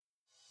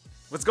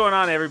What's going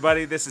on,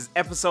 everybody? This is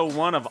episode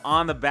 1 of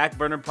On the Back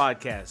Burner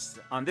podcast.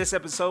 On this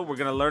episode, we're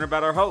going to learn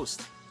about our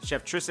host,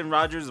 Chef Tristan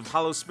Rogers of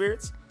Hollow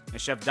Spirits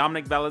and Chef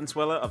Dominic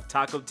Valenzuela of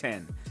Taco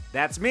 10.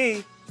 That's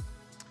me.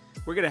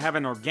 We're going to have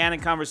an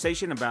organic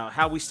conversation about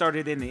how we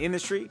started in the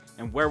industry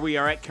and where we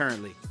are at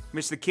currently.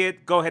 Mr.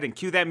 Kid, go ahead and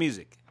cue that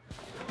music.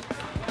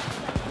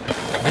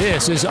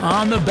 This is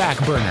On the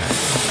Back Burner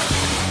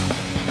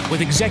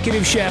with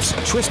executive chefs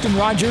Tristan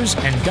Rogers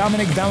and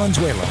Dominic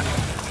Valenzuela.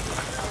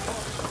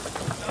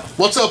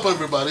 What's up,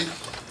 everybody?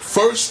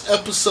 First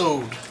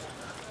episode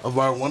of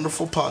our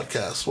wonderful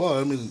podcast. Well,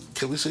 I mean,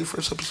 can we say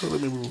first episode? I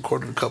mean, we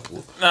recorded a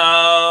couple.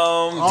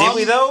 Did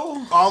we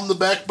though? On the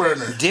Back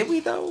Burner. Did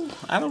we though?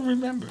 I don't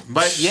remember.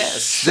 But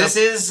yes, this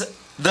is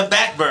The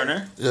Back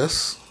Burner.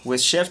 Yes.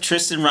 With Chef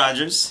Tristan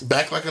Rogers.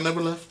 Back like I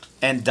never left.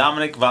 And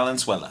Dominic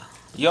Valenzuela.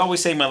 You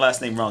always say my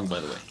last name wrong,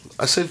 by the way.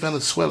 I say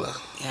Venezuela.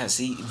 Yeah,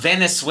 see,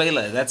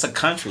 Venezuela, that's a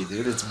country,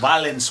 dude. It's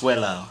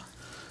Valenzuela.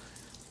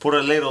 Put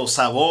a little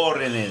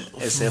sabor in it.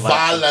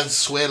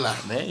 Valenzuela.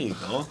 There you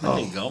go. There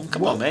you go.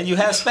 Come on, man. You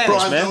have Spanish, bro,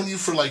 I've man. known you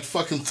for like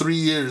fucking 3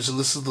 years, and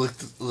this is like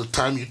the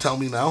time you tell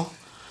me now?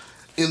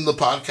 In the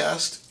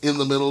podcast, in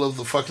the middle of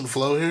the fucking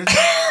flow here.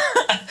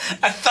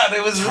 I thought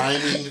it was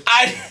timing.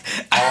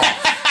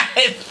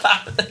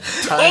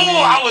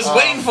 I was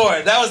waiting for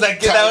it. That was like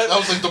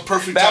the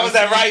perfect. That was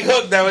that right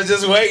hook that was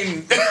just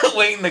waiting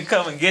to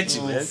come and get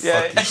you, man.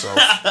 Yeah.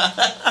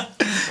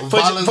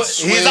 Fuck yourself.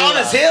 He's on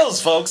his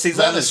heels, folks. He's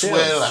Venezuela.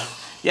 on his heels.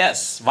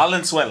 Yes,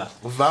 Valenzuela.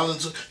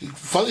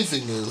 Funny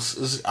thing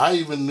is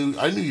I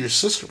knew your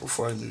sister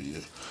before I knew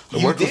you.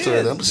 I worked with her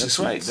at Embassy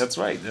Suites. That's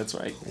right.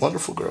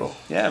 Wonderful girl.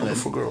 Yeah,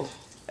 wonderful girl.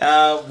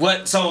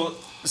 So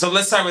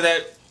let's start with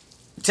that.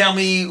 Tell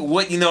me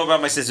what you know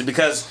about my sister,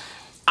 because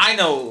I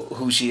know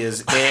who she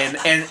is, and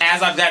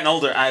as I've gotten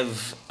older,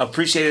 I've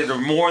appreciated her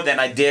more than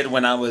I did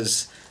when I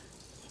was,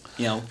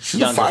 she's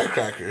younger. A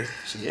firecracker.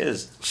 She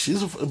is.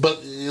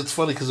 But it's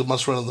funny because it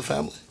must run in the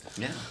family.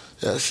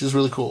 Yeah, she's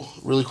really cool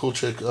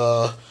chick.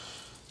 When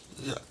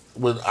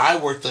I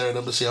worked there at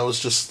Embassy,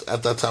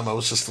 at that time I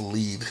was just the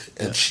lead,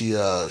 and she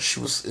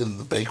was in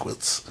the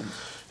banquets,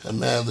 and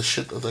man, the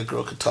shit that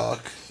girl could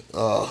talk.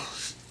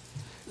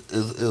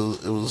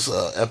 It was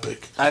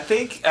epic. I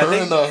think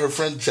and her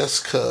friend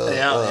Jessica.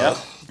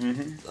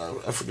 Mm-hmm.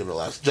 I forget her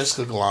last.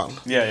 Jessica Galan.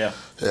 Yeah.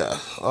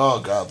 Oh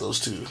God,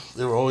 those two.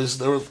 They were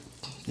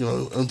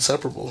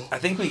inseparable. I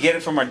think we get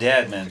it from our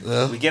dad, man.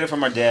 Yeah. We get it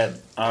from our dad.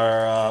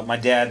 My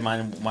dad,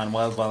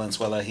 Manuel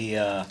Valenzuela.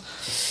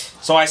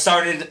 So I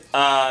started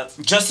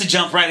just to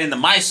jump right into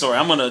my story.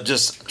 I'm gonna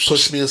just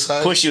push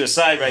you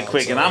aside right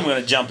quick, and I'm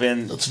gonna jump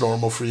in. That's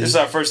normal for you. This is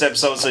our first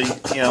episode, so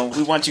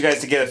we want you guys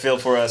to get a feel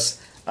for us.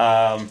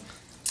 My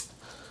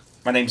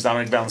name's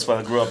Dominic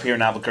Valenzuela. Grew up here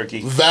in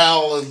Albuquerque.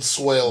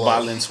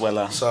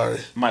 Valenzuela.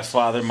 Sorry. My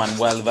father,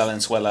 Manuel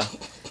Valenzuela,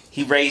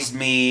 he raised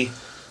me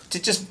to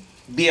just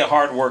be a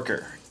hard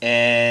worker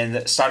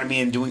and started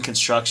me in doing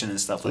construction and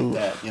stuff like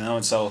that,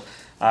 And so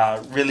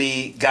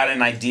really got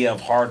an idea of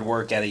hard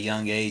work at a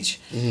young age.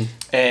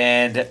 Mm-hmm.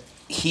 And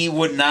he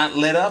would not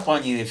let up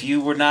on you if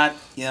you were not,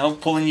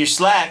 pulling your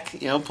slack,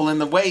 pulling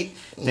the weight.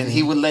 Then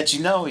he would let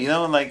you know,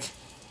 like,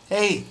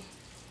 hey,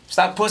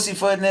 stop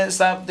pussyfooting it.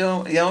 Stop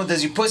doing.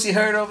 Does your pussy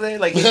hurt over there?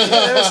 Like,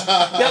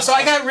 so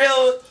I got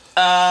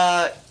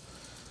I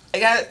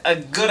got a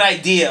good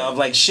idea of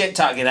like shit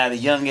talking at a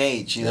young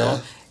age,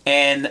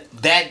 and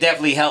that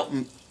definitely helped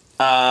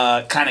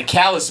kind of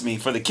callous me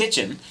for the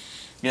kitchen,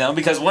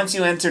 because once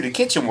you enter the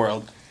kitchen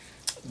world,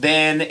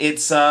 then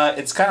it's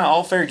kind of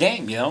all fair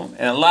game,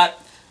 and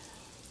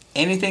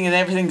anything and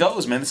everything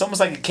goes, man. It's almost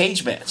like a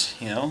cage match,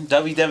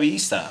 WWE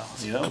style,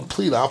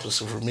 Complete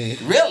opposite for me.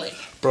 Really?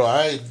 Bro,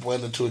 I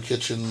went into a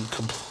kitchen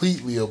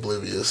completely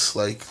oblivious.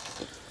 Like,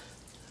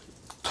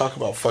 talk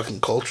about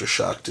fucking culture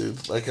shock,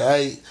 dude. Like,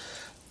 I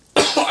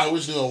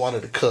always knew I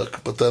wanted to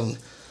cook, but then,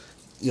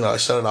 I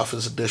started off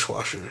as a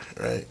dishwasher,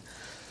 right?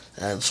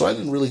 And so I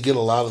didn't really get a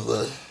lot of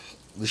the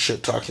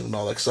shit talking and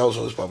all that, because I was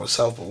always by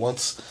myself. But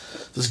once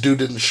this dude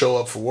didn't show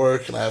up for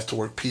work, and I have to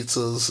work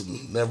pizzas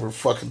and never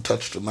fucking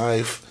touched a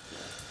knife,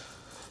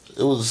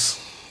 it was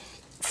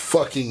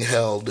fucking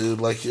hell, dude.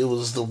 Like, it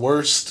was the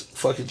worst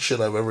fucking shit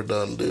I've ever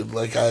done, dude.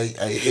 Like, I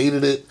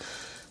hated it.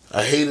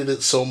 I hated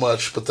it so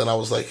much, but then I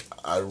was like,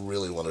 I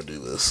really want to do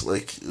this.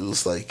 Like, it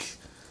was like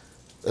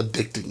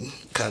addicting,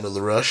 kind of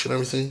the rush and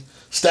everything.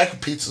 Stack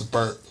of pizzas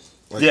burnt,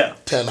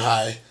 10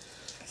 high.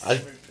 I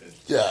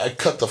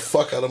cut the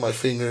fuck out of my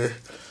finger.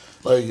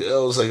 Like, I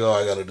was like, oh,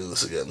 I gotta do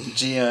this again.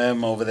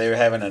 GM over there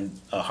having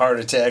a heart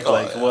attack.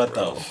 What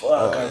the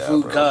fuck? Our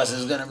food cost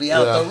is gonna be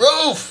out the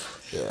roof.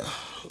 Yeah.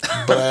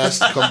 But I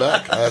asked to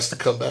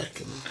come back.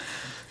 And,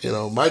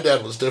 my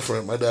dad was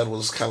different. My dad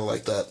was kind of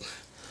like that,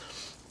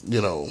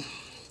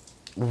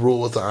 rule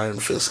with the iron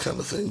fist kind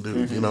of thing,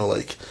 dude.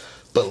 Mm-hmm.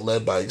 But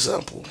led by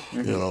example,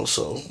 mm-hmm.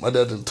 So my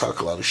dad didn't talk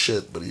a lot of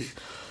shit, but he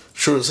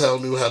sure as hell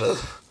knew how to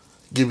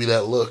give me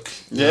that look.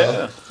 You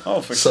know?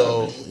 Oh, for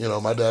sure. So,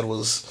 my dad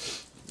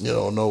was,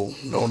 no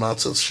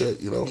nonsense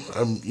shit, you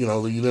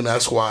didn't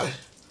ask why.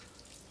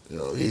 You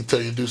know, he'd tell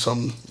you to do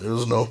something. There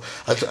was no.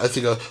 I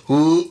think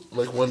ooh,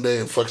 like one day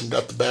and fucking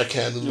got the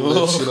backhand in the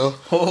lips. You know.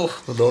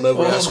 Don't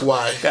ever ask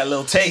why. Got a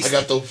little taste. I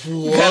got the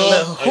what?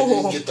 I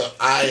didn't get the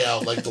eye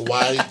out like the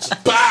why.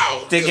 Just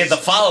bow. Didn't get the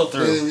follow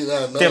through.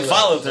 Didn't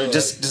follow through.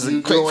 Just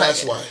a quick. Don't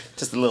ask why.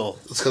 Just a little.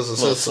 It's because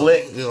it's a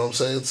flick. You know what I'm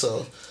saying?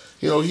 So,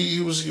 you know, he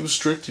was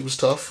strict. He was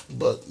tough,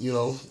 but you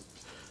know,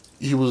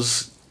 he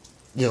was,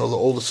 you know, the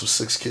oldest of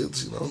 6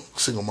 kids. You know,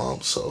 single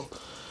mom. So,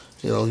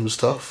 you know, he was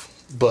tough,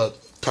 but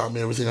taught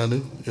me everything I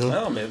knew. You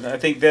know? Oh man, I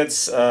think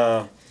that's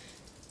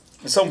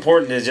it's so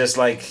important to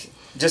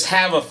just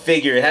have a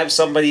figure, have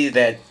somebody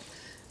that,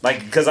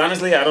 like, because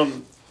honestly, I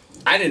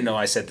didn't know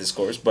I set this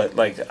course, but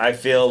like I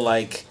feel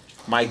like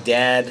my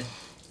dad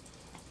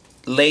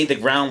laid the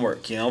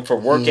groundwork, you know, for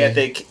work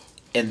ethic,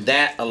 and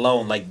that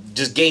alone, like,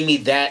 just gave me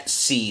that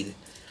seed,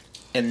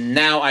 and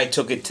now I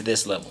took it to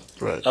this level.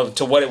 Right.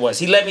 To what it was.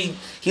 He let me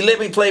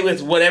play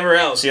with whatever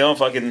else, you know,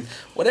 fucking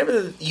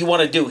whatever you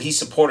want to do. He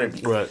supported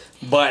me. Right.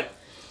 But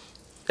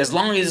as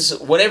long as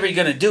whatever you're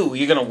gonna do,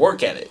 you're gonna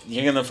work at it.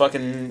 You're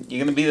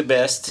gonna be the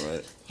best.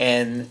 Right.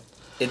 And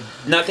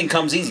nothing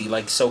comes easy.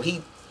 Like, so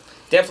he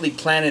definitely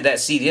planted that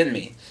seed in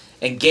me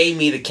and gave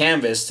me the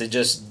canvas to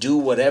just do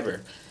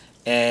whatever.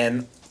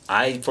 And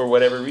I, for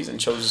whatever reason,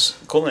 chose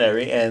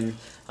culinary, and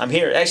I'm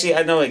here. Actually,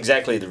 I know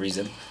exactly the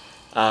reason. It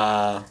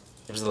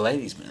was the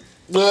ladies, man.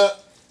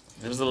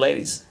 It was the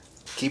ladies.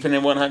 Keeping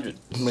it 100.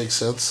 Makes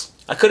sense.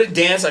 I couldn't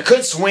dance. I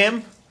couldn't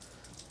swim.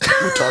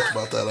 We talked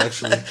about that,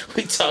 actually.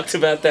 We talked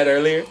about that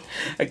earlier.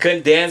 I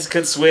couldn't dance,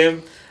 couldn't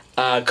swim,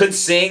 couldn't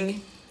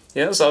sing.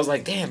 You know, so I was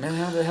like, damn, man,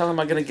 how the hell am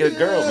I going to get a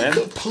girl, man?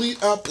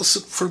 Complete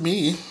opposite for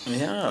me.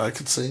 Yeah. I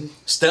could sing.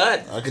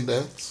 Stud. I can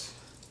dance.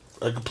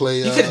 I could play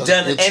You could have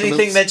done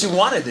anything that you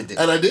wanted to do.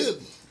 And I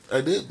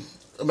did.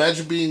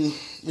 Imagine being,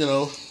 you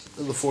know,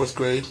 in the 4th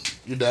grade.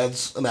 Your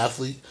dad's an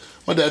athlete.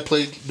 My dad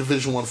played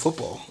Division I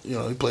football. You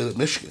know, he played at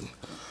Michigan.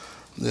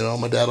 You know,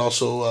 my dad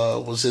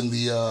also was in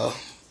the...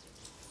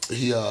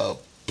 he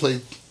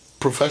played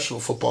professional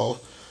football,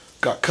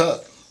 got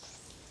cut.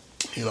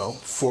 You know,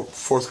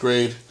 4th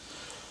grade.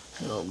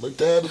 You know, I'm like,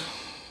 Dad,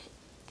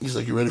 he's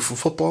like, you ready for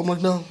football? I'm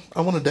like, no,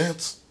 I want to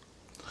dance.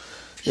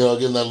 You know,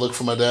 getting that look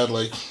from my dad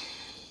like,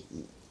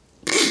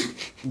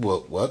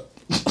 what?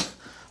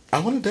 I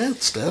want to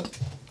dance, Dad.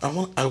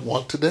 I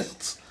want to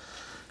dance.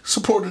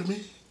 Supported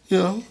me, you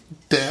know,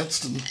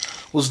 danced, and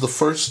was the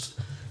first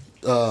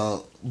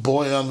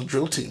boy on the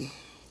drill team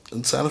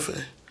in Santa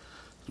Fe.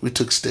 We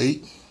took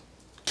state,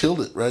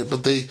 killed it, right?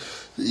 But they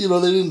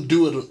didn't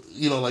do it,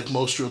 you know, like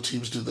most drill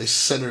teams do. They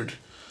centered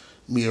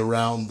me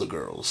around the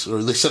girls,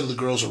 or they centered the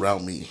girls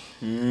around me.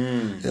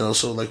 You know,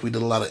 so like we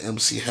did a lot of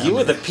MC Hammer. You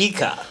were the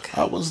peacock.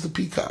 I was the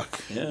peacock.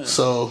 Yeah.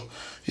 So,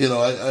 you know,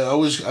 I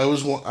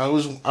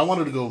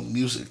wanted to go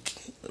music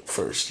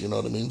first. You know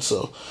what I mean?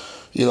 So,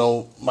 you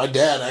know, my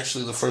dad,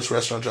 actually, the first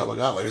restaurant job I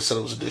got, like I said,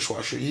 it was a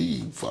dishwasher.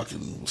 He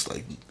fucking was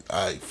like,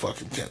 I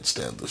fucking can't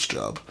stand this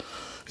job.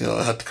 You know,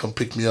 I had to come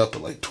pick me up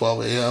at like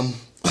 12 a.m.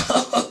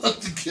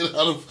 to get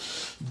out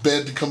of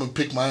bed to come and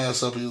pick my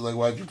ass up. He was like,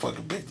 why'd you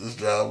fucking pick this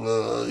job?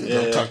 You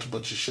know, talked a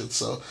bunch of shit.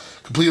 So,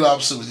 complete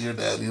opposite with your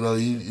dad. You know,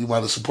 you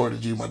might have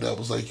supported you. My dad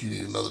was like, you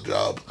need another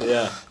job.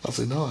 Yeah. I was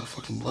like, no, I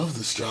fucking love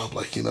this job.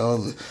 Like, you know,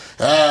 and,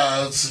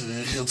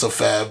 it's a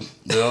fad.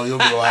 You know, you'll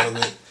grow out of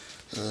it.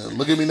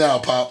 Look at me now,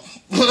 Pop.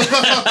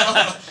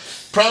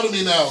 Proud of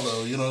me now,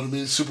 though. You know what I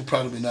mean? Super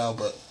proud of me now,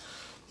 but,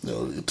 you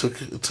know, it took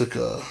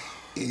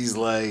He's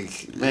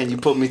like, man, you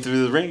put me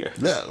through the ringer.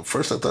 Yeah, at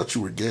first I thought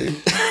you were gay.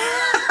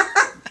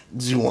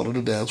 You wanted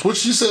to dance,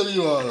 which you said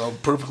you are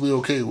perfectly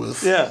okay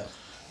with. Yeah.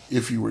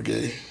 If you were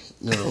gay.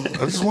 You know,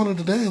 I just wanted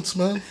to dance,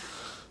 man.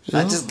 You know?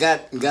 I just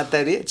got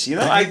that itch. You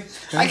know, I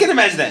can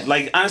imagine that.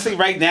 Like, honestly,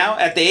 right now,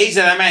 at the age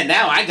that I'm at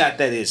now, I got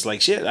that itch. Like,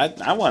 shit,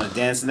 I want to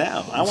dance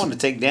now. I want to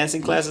take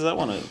dancing classes. I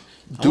want to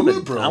do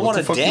it, bro. I want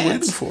to dance. What the fuck you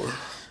waiting for?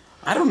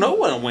 I don't know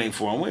what I'm waiting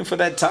for. I'm waiting for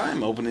that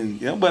time opening,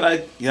 you know. But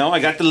I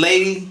got the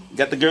lady,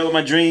 got the girl of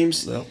my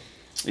dreams. Yeah.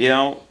 You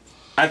know,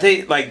 I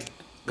think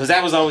because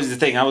that was always the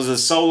thing. I was a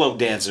solo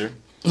dancer.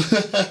 You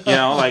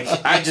know, like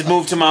I just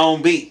moved to my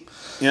own beat.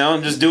 You know,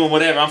 I'm just doing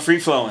whatever. I'm free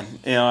flowing.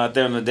 You know, out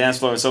there on the dance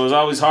floor. So it was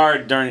always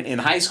hard in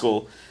high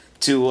school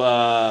to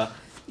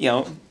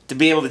to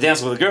be able to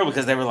dance with a girl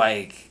because they were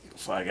like,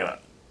 "Fuck it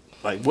up."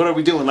 Like, what are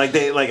we doing? Like,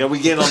 are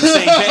we getting on the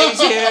same page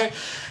here?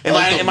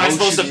 Am I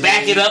supposed to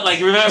back it up? Like,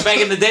 remember back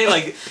in the day?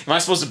 Like, am I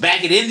supposed to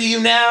back it into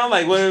you now?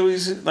 Like, what are we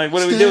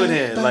doing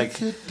here?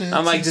 Like,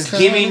 I'm like, just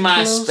give me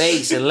my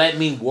space and let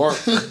me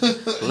work.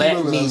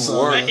 Let me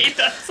work.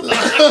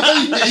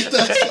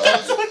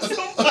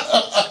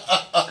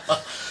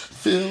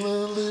 Feel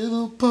a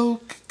little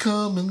poke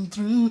coming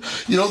through.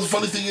 You know, the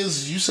funny thing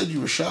is, you said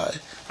you were shy.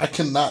 I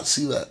cannot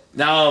see that.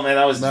 No, man,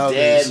 I was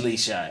deadly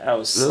shy. I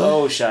was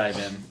so shy,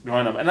 man,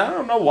 growing up. And I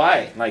don't know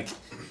why. Like,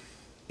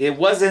 it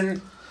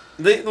wasn't...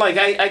 Like,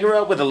 I grew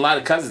up with a lot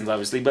of cousins,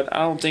 obviously, but I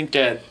don't think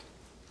that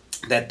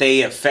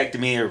they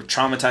affected me or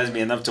traumatized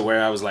me enough to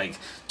where I was, like,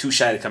 too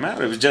shy to come out.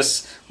 It was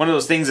just one of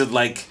those things of,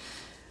 like...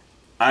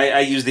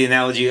 I use the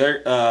analogy,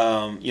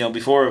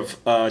 before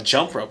of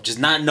jump rope, just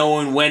not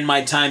knowing when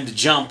my time to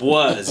jump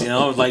was,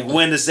 like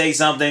when to say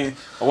something,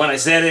 or when I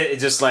said it, it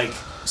just like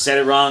said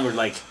it wrong, or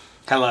like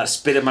had a lot of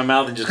spit in my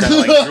mouth and just kind of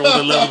like drooled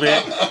a little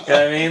bit. You know what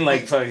I mean?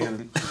 Like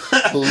fucking,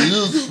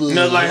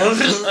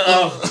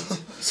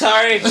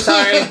 sorry,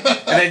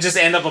 and then just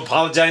end up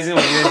apologizing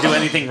when you didn't do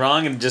anything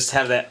wrong and just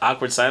have that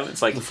awkward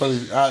silence. Like the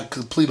funny,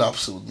 complete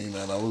opposite with me,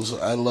 man.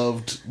 I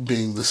loved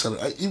being the center.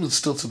 Even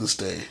still to this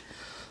day,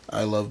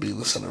 I love being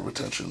the center of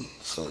attention.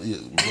 So yeah,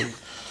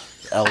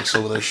 Alex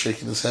over there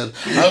shaking his head.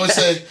 I always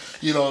say,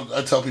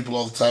 I tell people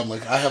all the time,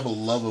 like I have a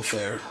love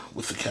affair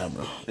with the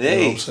camera. You know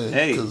what I'm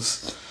saying?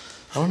 Because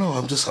I don't know.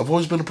 I've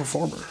always been a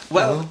performer.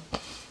 Well.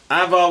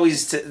 I've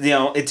always,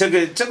 it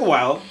took a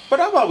while, but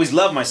I've always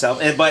loved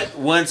myself. But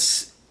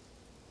once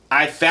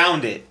I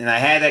found it and I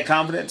had that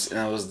confidence, and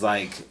I was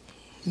like,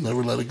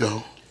 never let it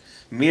go.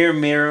 Mirror,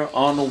 mirror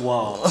on the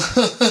wall,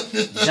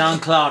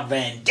 Jean-Claude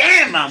Van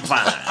Damme, I'm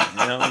fine.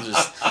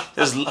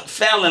 Just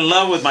fell in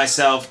love with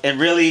myself, and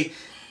really,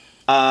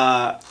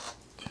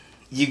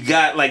 you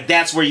got like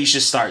that's where you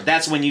should start.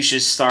 That's when you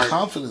should start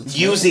confidence,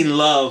 using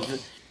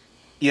love,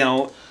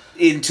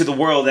 into the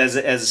world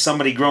as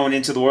somebody growing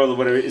into the world or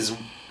whatever is.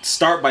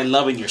 Start by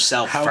loving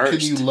yourself first. How can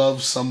you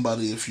love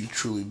somebody if you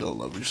truly don't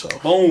love yourself?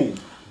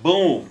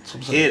 Boom.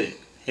 Hit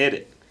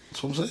it.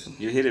 That's what I'm saying.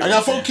 You hit it. I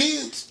got 4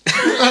 kids.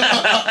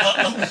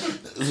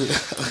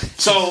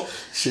 So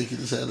shaking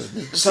his head at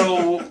me.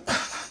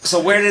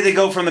 So where did it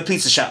go from the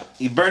pizza shop?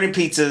 You burning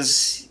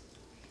pizzas.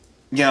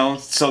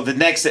 So the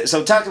next day.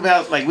 So talk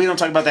about we don't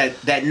talk about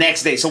that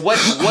next day. So what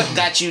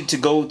got you to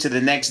go to the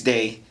next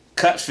day?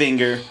 Cut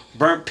finger,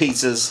 burnt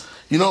pizzas.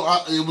 It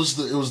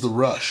was the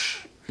rush.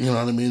 You know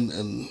what I mean?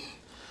 And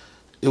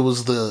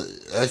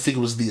I think it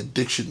was the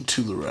addiction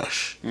to the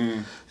rush.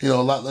 Mm. A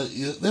lot,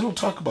 they don't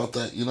talk about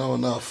that,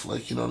 enough.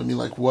 Like, you know what I mean?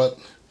 Like, what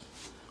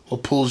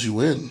pulls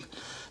you in?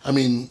 I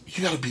mean,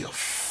 you gotta be a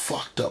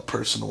fucked up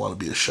person to want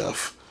to be a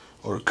chef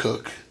or a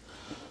cook.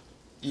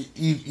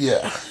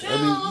 Yeah. I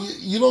mean,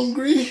 you don't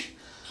agree?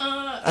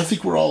 I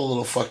think we're all a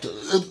little fucked up.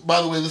 And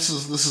by the way, this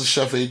is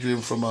Chef Adrian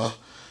from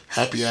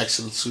Happy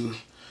Accidents, who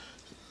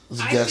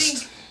is a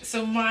guest.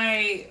 So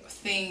my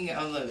thing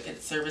on the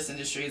service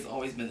industry has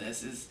always been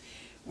is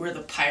we're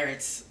the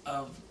pirates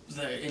of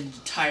the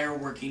entire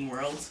working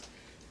world,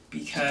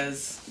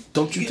 because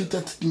don't you think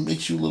that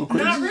makes you a little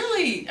crazy? Not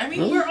really. I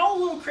mean, we're all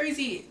a little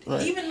crazy.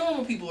 Right. Even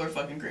normal people are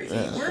fucking crazy.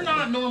 Yeah. We're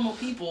not normal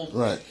people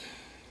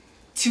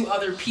to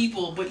other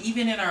people, but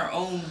even in our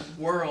own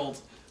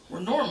world, we're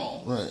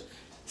normal. Right.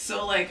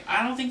 So, I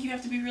don't think you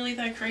have to be really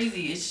that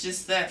crazy. It's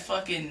just that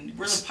we're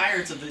the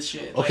pirates of this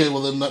shit. Okay,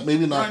 well then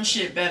maybe not. Run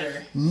shit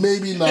better.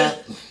 Maybe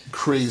not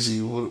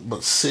crazy, but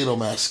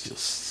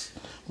sadomasochists.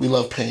 We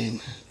love pain.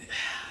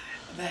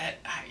 Yeah.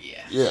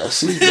 Yeah,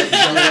 see? Is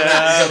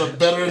that a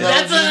better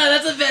analogy?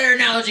 That's a better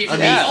analogy for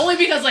me. Only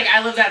because,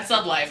 I live that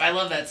sub-life. I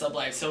love that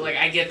sub-life. So,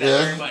 I get that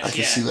very much. I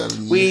can see that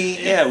in you.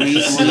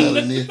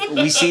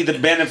 We see the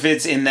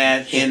benefits in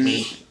that.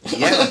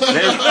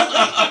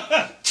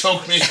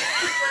 Choke me.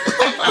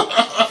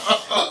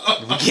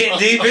 We get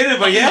deep in it,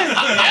 but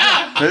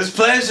there's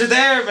pleasure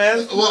there,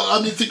 man. Well,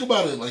 I mean, think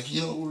about it.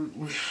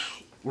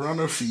 We're on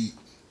our feet.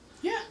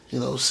 Yeah.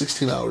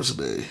 16 hours a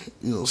day.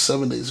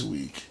 7 days a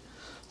week.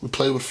 We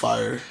play with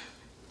fire.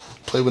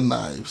 Play with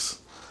knives.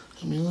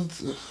 I mean, I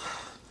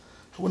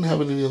wouldn't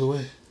have it any other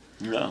way.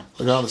 No.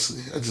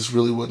 Honestly, I just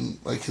really wouldn't.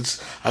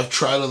 I've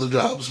tried other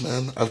jobs,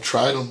 man. I've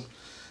tried them,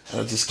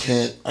 and I just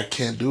can't. I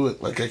can't do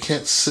it. I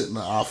can't sit in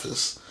the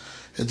office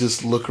and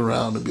just look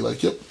around and be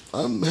like, "Yep,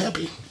 I'm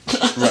happy."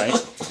 Right.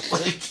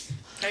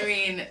 I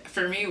mean,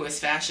 for me, it was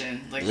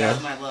fashion. That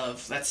was my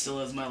love. That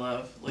still is my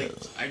love.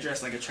 I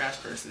dress like a trash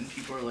person.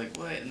 People are like,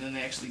 "What?" And then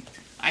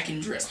I can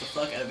dress the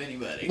fuck out of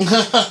anybody.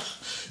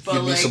 But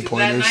Give me some that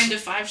pointers. 9 to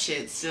 5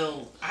 shit,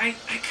 still, I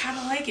kind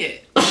of like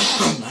it. 9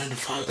 to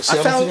 5. See,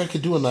 I don't think I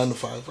could do a 9 to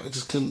 5. I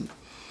just couldn't.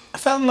 I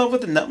fell in love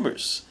with the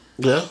numbers.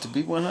 Yeah. To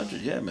be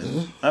 100, yeah, man.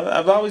 Yeah.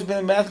 I've always been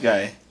a math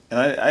guy, and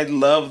I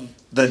love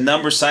the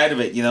number side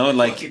of it,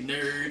 Fucking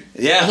nerd.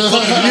 Yeah,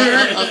 fucking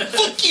nerd.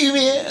 Fuck you,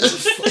 man.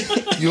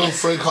 You and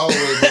Frank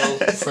Holloway,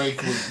 bro.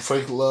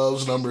 Frank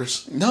loves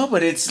numbers. No,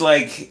 but it's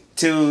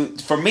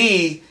for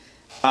me,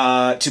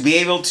 to be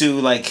able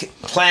to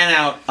plan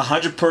out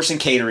 100-person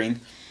catering,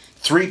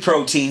 3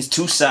 proteins,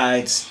 2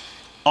 sides,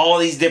 all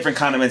these different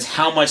condiments.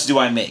 How much do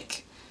I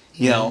make?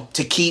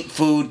 To keep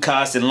food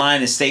costs in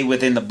line and stay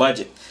within the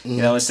budget.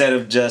 Instead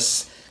of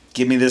just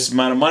give me this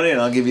amount of money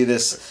and I'll give you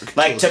this.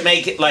 To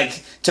make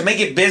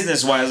it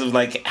business wise of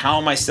how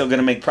am I still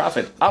gonna make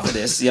profit off of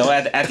this?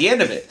 At the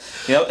end of it.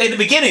 In the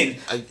beginning,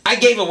 I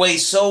gave away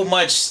so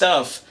much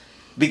stuff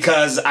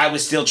because I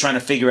was still trying to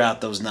figure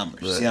out those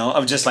numbers. Right.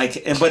 Of just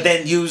but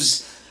then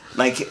use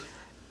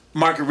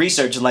market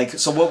research.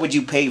 So what would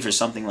you pay for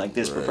something like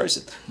this per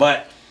person?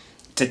 But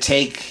to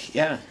take,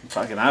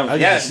 fucking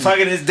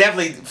it's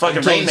definitely fucking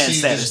Totally Rain Man see you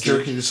status. just dude.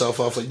 jerking yourself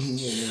off like,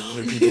 yeah,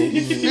 other people.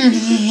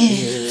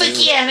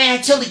 Fuck yeah, man,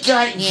 I totally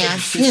got it, yeah.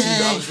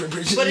 $15 per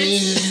person.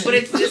 But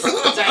it's this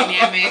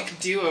dynamic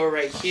duo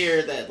right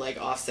here that like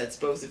offsets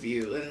both of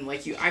you, and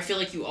like I feel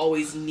like you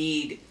always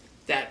need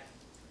that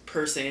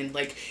person.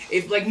 Like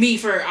if like me,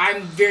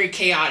 I'm very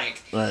chaotic.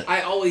 Right.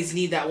 I always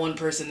need that one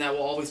person that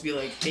will always be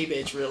like, hey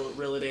bitch,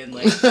 reel it in,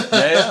 like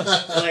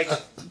like.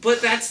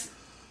 But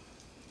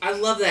I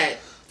love that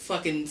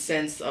fucking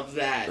sense of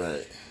that.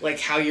 Right. Like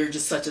how you're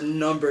just such a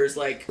numbers,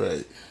 like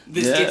Right.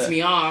 this gets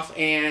me off,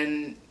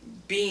 and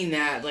being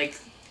that like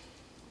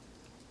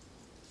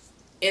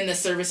in the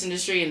service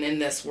industry and in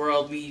this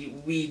world,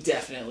 we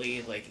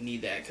definitely like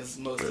need that, because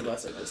most of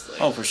us are just like,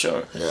 Oh, for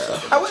sure.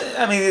 Yeah.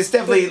 I mean, it's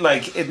definitely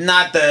like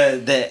not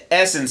the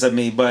essence of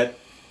me, but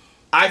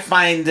I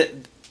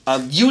find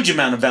a huge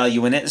amount of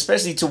value in it,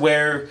 especially to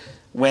where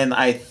when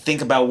I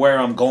think about where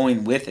I'm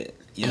going with it.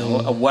 You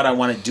know, what I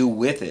want to do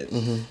with it,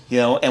 you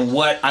know, and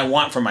what I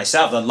want for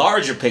myself, the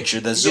larger picture,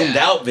 the zoomed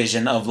out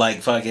vision of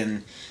like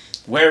fucking,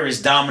 where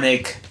is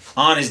Dominic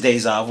on his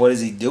days off? What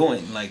is he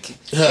doing? Like,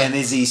 and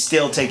is he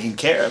still taken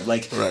care of?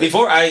 Like,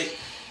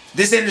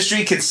 this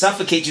industry can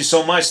suffocate you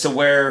so much to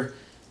where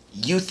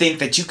you think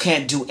that you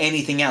can't do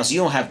anything else. You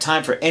don't have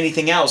time for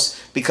anything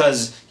else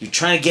because you're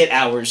trying to get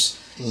hours.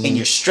 And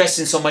you're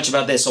stressing so much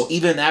about this. So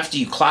even after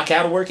you clock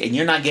out of work and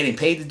you're not getting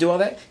paid to do all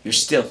that, you're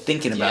still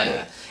thinking about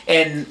it.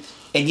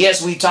 And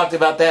yes, we talked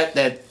about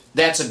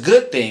that's a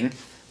good thing,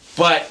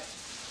 but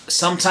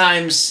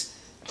sometimes,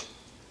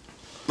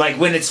 like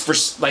when it's for,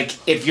 like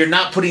if you're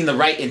not putting the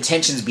right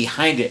intentions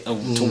behind it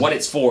to what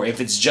it's for, if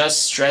it's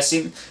just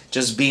stressing,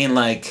 just being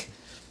like,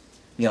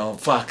 you know,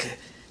 fuck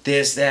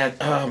this, that,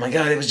 oh my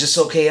god, it was just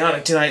so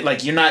chaotic tonight.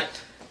 Like you're not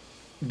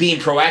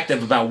being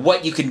proactive about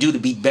what you can do to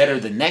be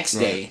better the next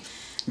day,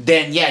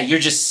 then yeah, you're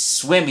just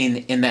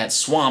swimming in that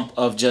swamp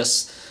of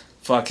just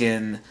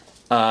fucking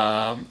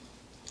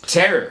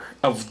terror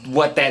of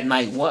what that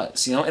night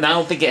was, you know. And I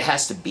don't think it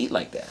has to be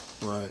like that.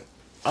 Right.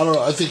 I don't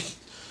know. I think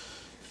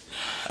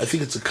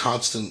it's a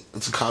constant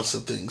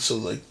thing. So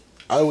like,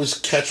 I always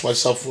catch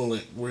myself when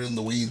like we're in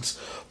the weeds.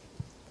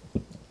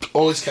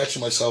 Always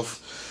catching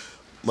myself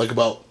like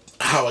about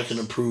how I can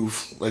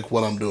improve like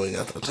what I'm doing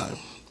at the time.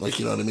 Like,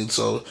 you know what I mean?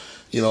 So,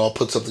 you know, I'll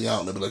put something out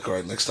and I'll be like, all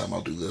right, next time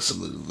I'll do this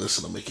and do this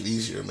and I'll make it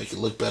easier, make it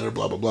look better,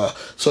 blah, blah, blah.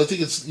 So I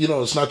think it's, you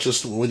know, it's not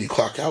just when you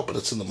clock out, but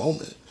it's in the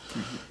moment.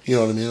 You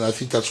know what I mean? I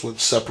think that's what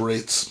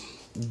separates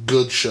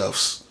good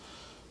chefs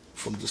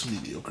from just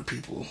mediocre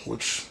people,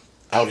 which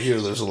out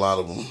here there's a lot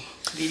of them.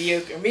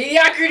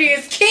 Mediocrity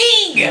is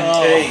king!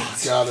 Oh,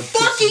 God, it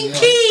fucking pisses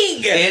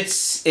me king!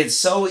 It's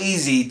so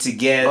easy to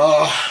get...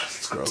 Oh,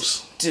 it's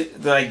gross.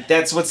 Like,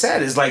 that's what's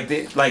sad, is like,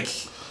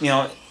 you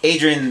know,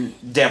 Adrian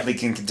definitely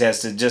can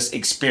contest to just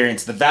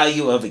experience, the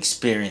value of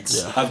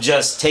experience, of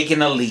just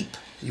taking a leap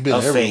You've been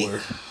of everywhere.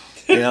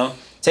 faith. You know?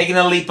 Taking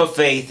a leap of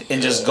faith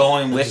and just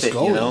going with it,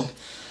 you know?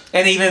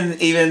 And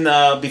even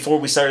before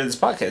we started this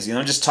podcast, you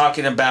know, just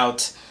talking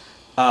about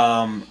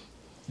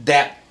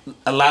that,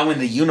 allowing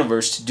the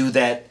universe to do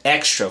that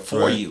extra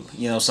for you,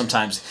 you know,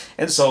 sometimes.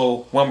 And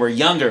so when we're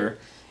younger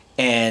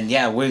and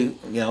we, you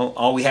know,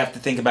 all we have to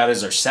think about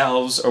is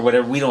ourselves or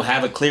whatever, we don't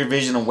have a clear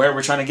vision of where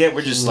we're trying to get.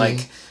 We're just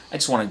like, I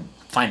just want to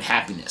find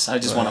happiness. I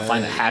just want to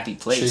find a happy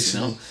place,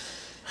 Chasing you know?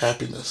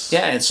 Happiness.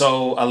 Yeah, and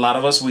so a lot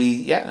of us,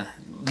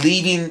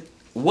 leaving,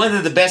 one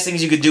of the best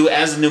things you could do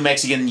as a New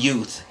Mexican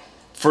youth,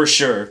 for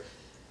sure,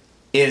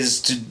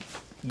 is to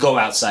go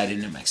outside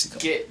in New Mexico.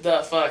 Get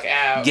the fuck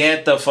out.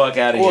 Get the fuck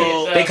out of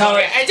here. They call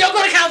it... And don't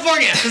go to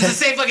California! It's the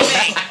same fucking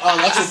thing. Oh,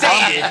 that's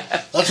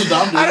what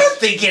Dom did. I don't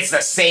think it's the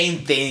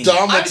same thing.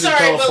 I'm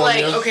sorry, but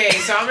like, okay,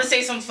 so I'm gonna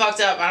say something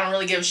fucked up. I don't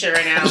really give a shit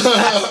right now.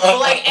 But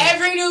like,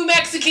 every New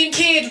Mexican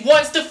kid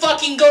wants to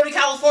fucking go to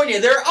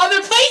California. There are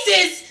other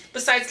places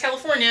besides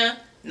California.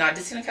 Not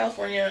dissing on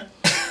California.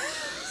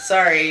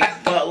 Sorry,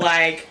 but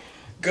like,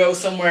 go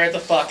somewhere the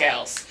fuck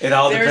else. It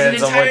all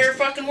depends on what... There's an entire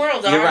fucking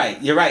world, dog.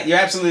 You're right. You're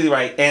absolutely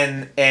right.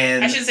 And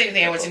I shouldn't say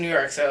anything. I went to New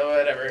York, so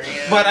whatever. You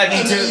know? But I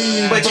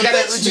mean, but you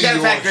gotta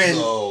factor in.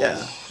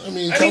 Yeah. I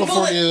mean,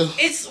 California.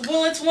 It's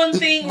one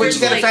thing. But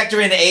you gotta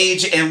factor in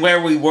age and where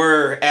we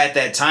were at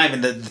that time,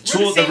 and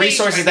the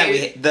resources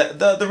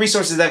that the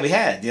resources that we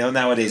had. You know,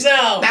 nowadays.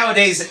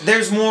 Nowadays,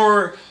 there's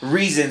more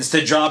reasons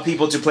to draw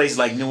people to places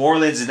like New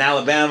Orleans and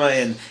Alabama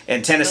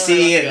and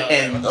Tennessee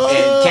and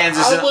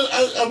Kansas.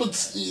 I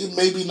would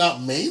maybe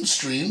not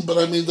mainstream, but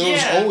I mean, there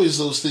was always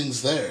those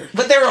things there.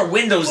 But there are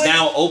windows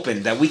now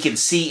open that we can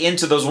see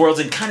into those worlds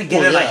and kind of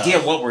get an idea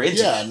of what we're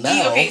into. Yeah,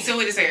 now. Okay, so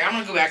wait a second. I'm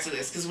gonna go back to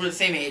this because we're the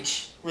same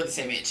age. We're the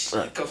same age.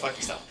 Right. Go fuck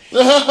yourself.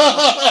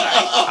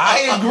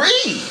 I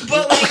agree.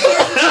 But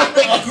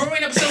like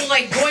growing up, so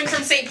like going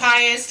from St.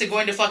 Pius to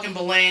going to fucking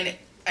Belen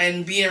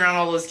and being around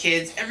all those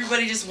kids,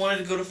 everybody just wanted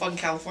to go to fucking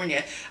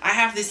California. I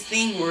have this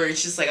thing where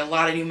it's just like a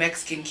lot of New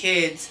Mexican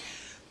kids,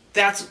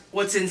 that's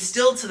what's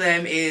instilled to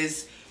them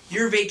is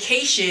your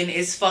vacation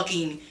is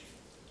fucking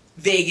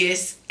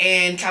Vegas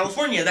and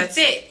California. That's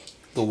it.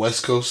 The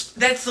West Coast.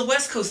 That's the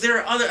West Coast. There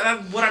are other.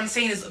 What I'm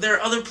saying is there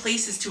are other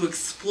places to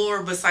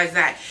explore besides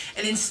that,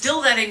 and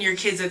instill that in your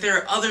kids that there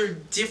are other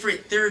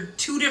different. There are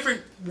two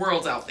different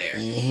worlds out there.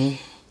 Mm-hmm.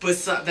 But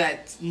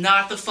that's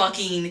not the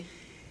fucking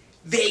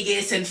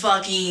Vegas and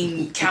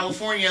fucking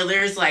California.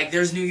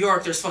 There's New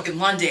York. There's fucking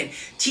London.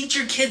 Teach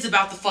your kids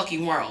about the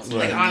fucking world.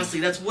 Right. Like honestly,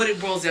 that's what it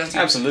boils down to.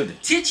 Absolutely.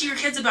 Teach your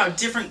kids about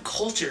different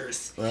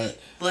cultures. Right.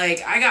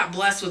 Like I got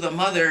blessed with a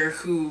mother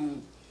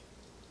who,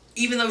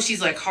 even though she's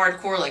like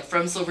hardcore, like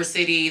from Silver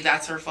City,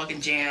 that's her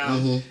fucking jam.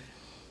 Mm-hmm.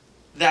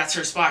 That's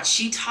her spot.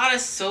 She taught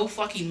us so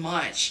fucking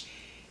much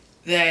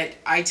that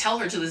I tell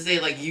her to this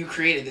day, like, you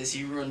created this,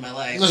 you ruined my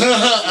life. It's your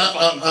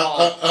fucking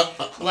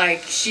fault.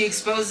 Like, she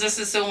exposed us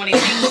to so many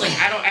things. Like,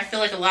 I feel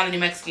like a lot of New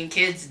Mexican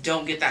kids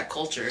don't get that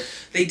culture.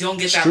 They don't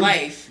get that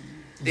life.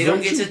 They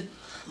don't get to,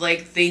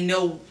 like, they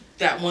know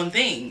that one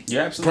thing.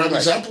 Yeah, absolutely. Prime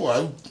example,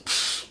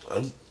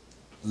 I've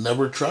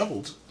never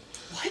traveled.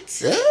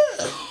 What? Yeah.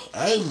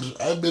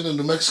 I've been in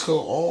New Mexico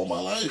all my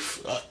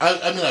life.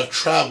 I mean, I've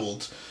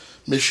traveled.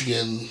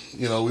 Michigan,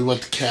 we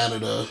went to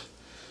Canada,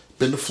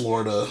 been to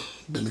Florida,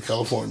 been to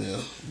California,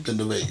 been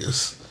to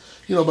Vegas.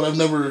 But I've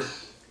never,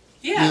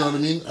 you know what I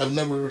mean? I've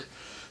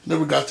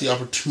never got the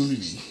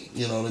opportunity,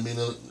 you know what I mean,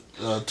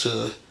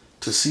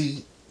 to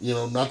see,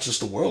 not just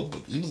the world,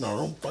 but even our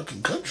own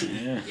fucking country.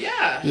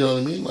 Yeah. You know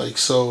what I mean? Like,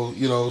 so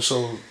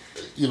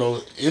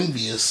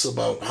envious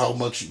about how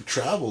much you've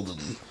traveled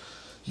and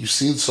you've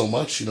seen so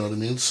much, you know what I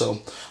mean?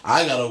 So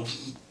I gotta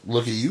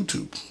look at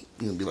YouTube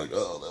and be like,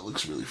 oh, that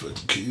looks really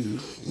fucking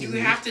cute. You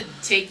have to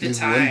take the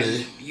time.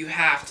 You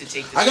have to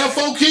take the time. I got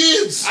 4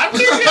 kids! I don't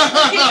care if you have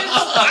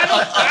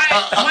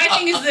kids. My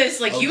thing is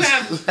this, like, you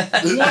have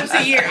once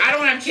a year. I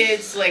don't have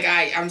kids. Like,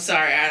 I'm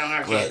sorry, I don't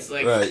have kids.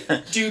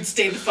 Like, dude,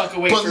 stay the fuck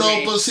away from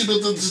me. But see,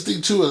 but that's the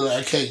thing too, and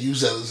I can't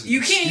use that as an You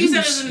can't use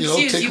that as an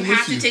excuse. You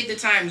have to you. take the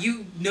time.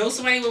 You know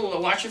somebody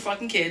will watch your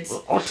fucking kids.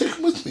 I'll take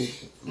them with me.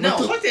 No,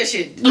 fuck that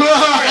shit. I'm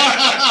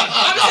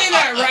saying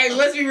that right.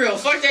 Let's be real.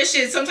 Fuck that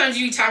shit. Sometimes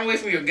you need time away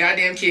from your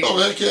goddamn kids. Oh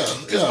heck yeah.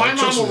 Because my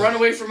mom will run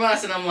away from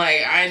us, and I'm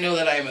like, I know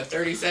that I am a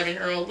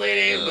 37-year-old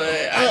lady, but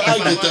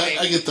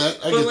I get that.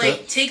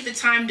 But take the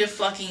time to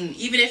fucking,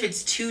 even if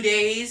it's 2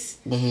 days.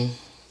 Mm-hmm.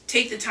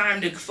 Take the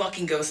time to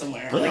fucking go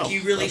somewhere. Yeah, like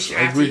you really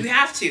have to. You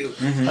have to.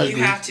 Mm-hmm. You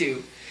have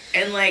to.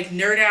 And like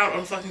nerd out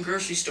on fucking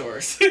grocery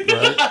stores. Right?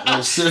 Well,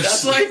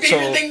 that's my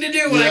favorite thing to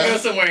do when I go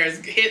somewhere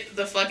is hit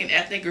the fucking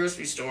ethnic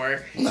grocery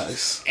store.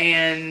 Nice.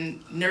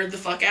 And nerd the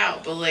fuck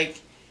out. But like,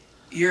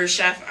 you're a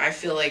chef. I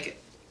feel like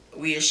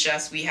we as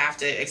chefs, we have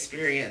to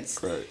experience.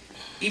 Right.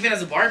 Even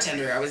as a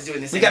bartender, I was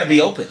doing this. We gotta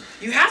be open.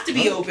 You have to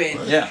be open.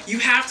 Right. Yeah. You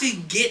have to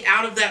get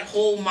out of that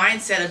whole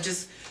mindset of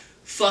just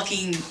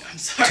fucking. I'm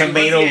sorry.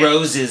 Tomato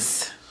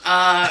roses.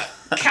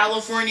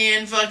 California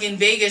and fucking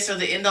Vegas are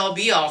the end all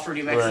be all for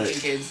New Mexican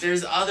kids.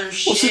 There's other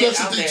shit. Well, see, that's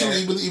out the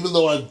thing there. too. Even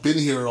though I've been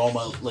here all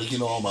my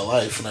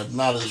life, and I've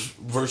not as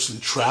versatily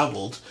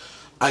traveled,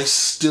 I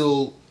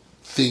still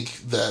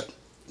think that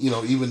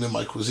even in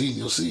my cuisine,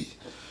 you'll see.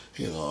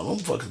 I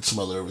don't fucking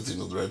smother everything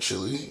with red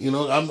chili.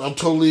 I'm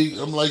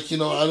like,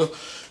 I don't.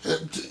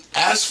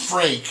 Ask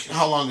Frank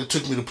how long it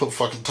took me to put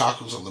fucking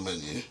tacos on the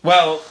menu.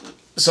 Well,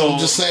 so I'm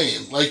just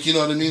saying, like, you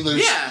know what I mean?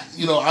 There's,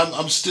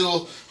 I'm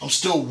still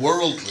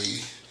worldly.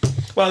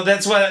 Well,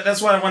 that's what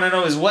I want to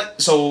know is what.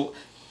 So,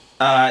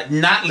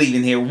 not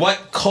leaving here,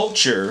 what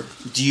culture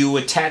do you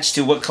attach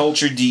to? What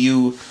culture do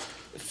you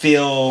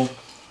feel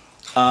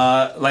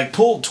like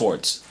pulled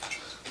towards?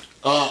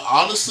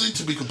 Honestly,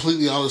 to be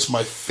completely honest,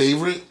 my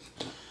favorite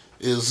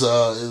is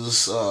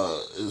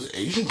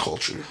Asian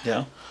culture.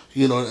 Yeah.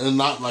 And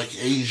not like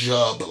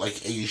Asia, but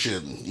like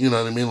Asian. You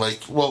know what I mean?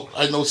 Like, well,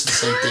 I know it's the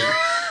same thing.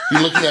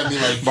 You're looking at me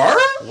like,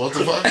 what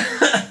the fuck?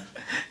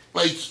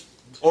 Like,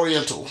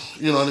 Oriental.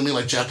 You know what I mean?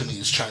 Like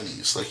Japanese,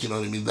 Chinese. Like, you know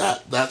what I mean?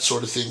 That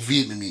sort of thing.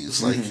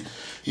 Vietnamese. Like,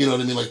 you know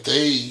what I mean? Like,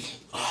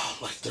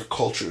 their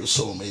culture is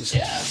so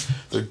amazing. Yeah.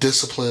 Their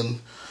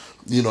discipline.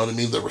 You know what I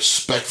mean? They're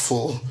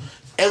respectful.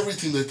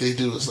 Everything that they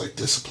do is like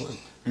discipline.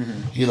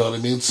 Mm-hmm. You know what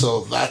I mean?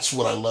 So that's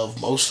what I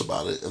love most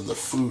about it. And the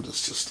food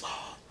is just,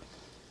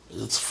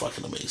 it's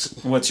fucking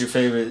amazing. What's your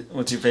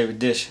favorite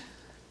dish?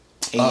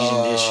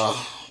 Asian dish.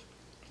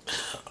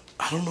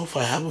 I don't know if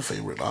I have a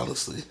favorite,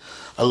 honestly.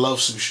 I love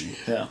sushi.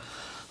 Yeah.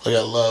 Like,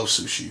 I love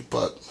sushi,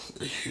 but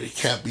it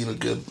can't beat a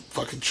good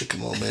fucking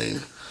chicken lo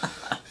mein.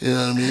 You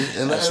know what I mean?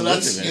 And that's,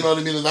 man. You know what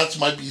I mean? And that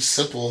might be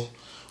simple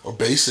or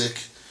basic,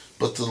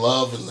 but the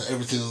love and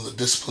everything and the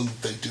discipline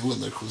that they do in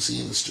their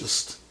cuisine is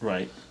just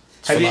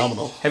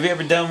phenomenal. Have you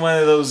ever done one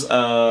of those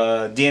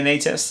DNA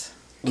tests?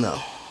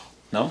 No.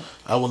 No?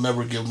 I will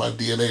never give my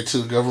DNA to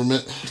the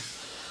government.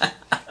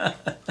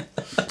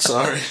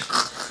 Sorry.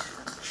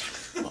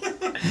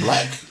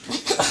 Black.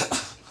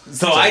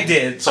 So I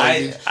did.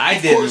 I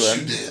did one.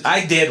 You did.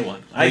 I did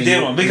one. I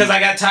did one because I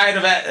got tired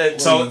of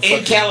it. So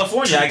in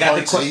California, I got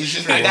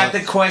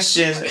the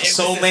question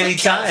so many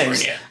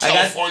times.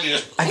 California.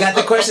 I got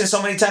the question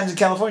so many times in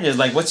California. It's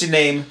like, what's your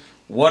name?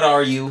 What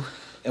are you?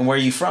 and where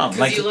you from.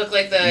 Because you look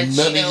like the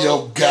None Chino, of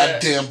your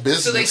goddamn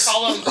business. So they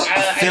call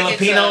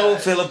them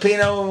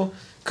Filipino.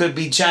 Could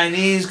be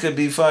Chinese, could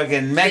be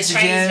fucking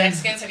Mexican. Chinese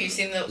Mexicans. Have you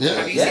seen them? Yeah.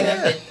 Have you seen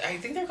them? I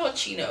think they're called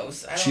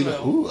Chinos. I don't Chino.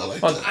 know. Ooh, I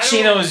like Well, that.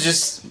 Chino is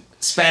just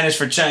Spanish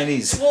for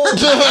Chinese. Well,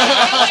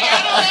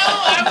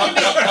 I don't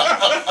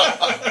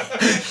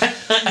know.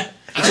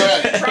 It's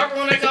alright. Proper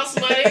when I call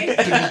somebody.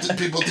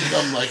 People think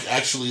I'm like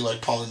actually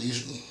like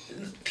Polynesian.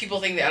 People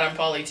think that I'm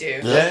poly too.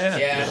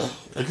 Yeah.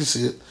 I can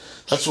see it.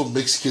 That's what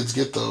mixed kids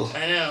get though.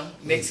 I know.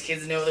 Mixed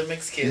kids know they're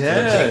mixed kids.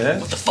 Yeah.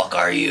 What the fuck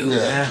are you?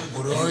 Yeah.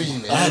 What are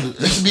you, I had man? it.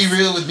 You can be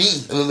real with me.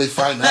 And then they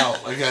find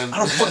out. Like I don't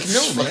fucking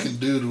know, this man. fucking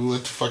dude who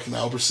went to fucking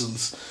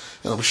Albertsons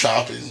and I'm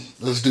shopping.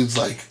 This dude's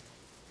like,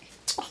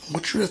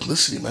 "What's your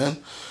ethnicity, man?"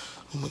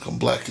 I'm like, "I'm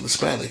black and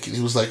Hispanic." And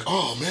he was like,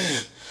 "Oh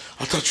man,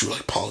 I thought you were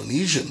like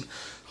Polynesian."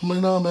 I'm like,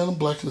 "No, man, I'm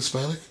black and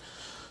Hispanic."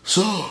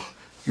 "So,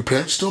 your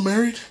parents still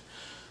married?"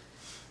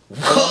 And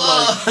I'm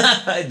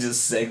I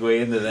just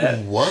segue into like, that.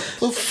 "What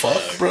the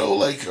fuck, bro?"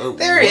 Like,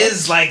 There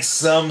is like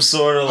some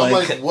sort of I'm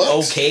like, like, what?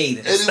 okay. And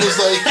it was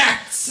like, well,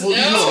 That's you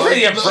know, a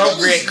pretty that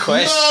appropriate is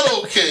question.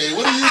 Not okay.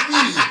 What do you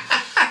mean?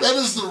 That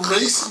is the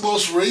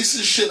most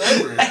racist shit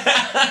ever.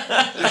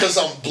 Because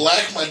I'm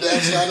black, my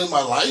dad's not in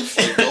my life.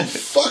 Like, go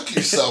fuck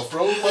yourself,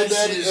 bro. My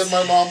dad and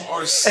my mom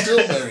are still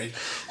married.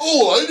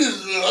 Oh, I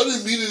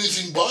didn't mean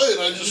anything by it.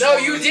 I just No,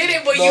 you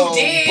didn't, but you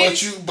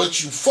did.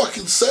 But you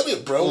fucking said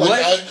it, bro. Like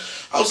What?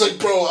 I was like,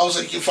 bro. I was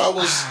like, if I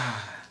was.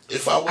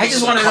 I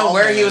just want to know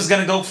where he was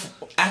gonna go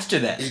after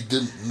that. He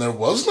didn't. There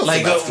was nothing.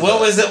 Like, after what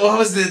that. was it? What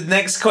was the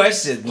next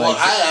question? Well, Like,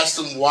 I asked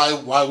him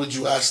why would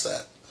you ask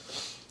that?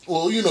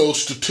 Well, you know,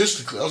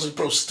 statistically, I was like,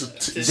 bro,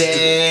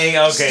 dang.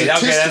 Okay,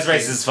 that's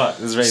racist as fuck.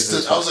 That's racist.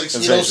 as I was fuck. like,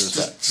 That's you know, racist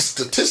as fuck.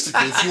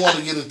 statistically, if you want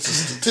to get into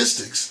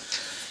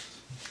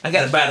statistics, I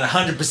got about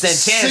 100%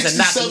 chance of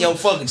knocking your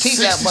fucking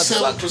teeth out,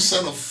 motherfucker.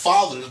 67% of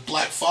fathers,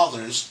 black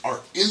fathers, are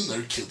in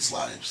their kids'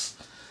 lives.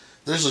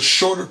 There's a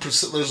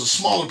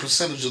smaller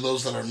percentage of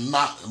those that are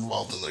not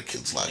involved in their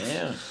kids' life.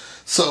 Yeah.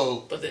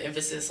 So, But the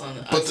emphasis on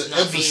the us. but the not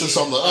emphasis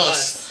being on the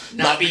us,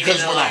 not being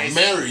because in we're their not lives.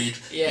 married.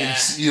 Yeah.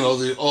 And,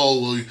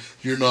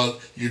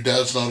 your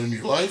dad's not in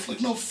your life. Like,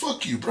 no,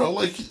 fuck you, bro.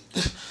 Like,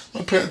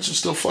 my parents are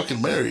still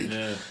fucking married.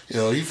 Yeah. You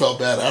know, he felt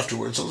bad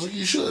afterwards. I was like,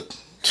 you should.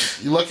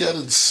 You lucky I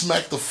didn't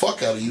smack the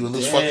fuck out of you in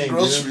this Dang, fucking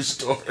grocery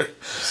store.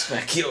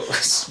 Smack you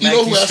You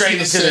know who asked me straight the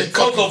into same the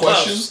Cocoa fucking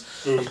Puffs.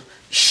 questions?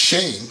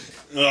 Shane.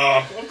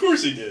 Of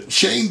course he did.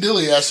 Shane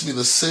Dilly asked me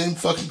the same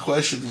fucking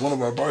question, one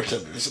of our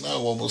bartenders, and I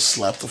almost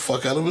slapped the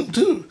fuck out of him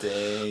too.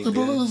 Dang, Like,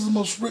 bro, dude. that is the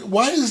most.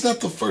 Why is that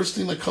the first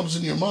thing that comes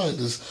in your mind?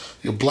 Is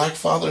your black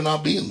father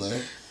not being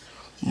there?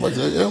 I'm like,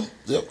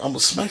 yep, I'm gonna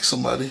smack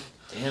somebody.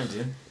 Damn,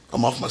 dude.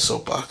 I'm off my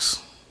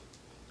soapbox.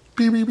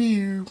 Beep, beep,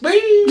 beep. Well,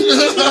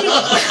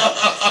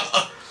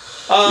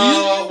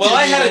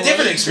 I had a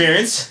different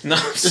experience. No,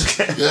 I'm just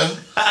kidding. Yeah.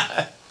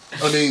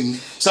 I mean,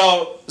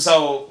 So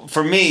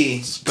for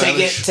me,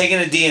 Spanish. taking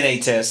a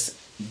DNA test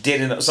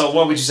didn't. So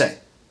what would you say?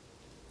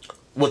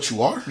 what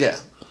you are Yeah.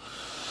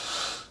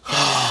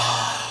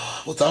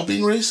 without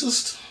being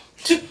racist.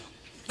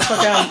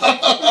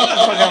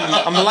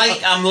 I'm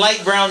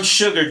light brown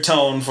sugar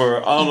tone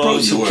for all Bro,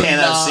 those who you are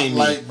cannot not see me.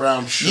 light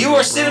brown sugar. You are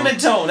bro. cinnamon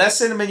tone. That's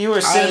cinnamon. You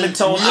are cinnamon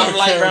tone. We are I'm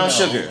light brown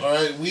caramel, sugar. All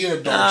right, we are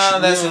dark Nah,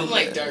 sugar. that's- I'm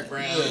like dark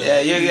brown. Yeah,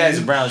 you guys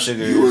are brown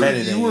sugar. You were- if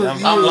anything. you were- I'm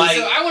you were- light.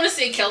 So I want to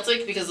say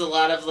Celtic because a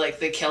lot of like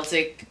the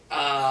Celtic,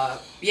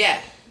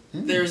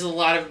 there's a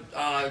lot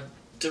of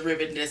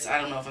derivativeness. I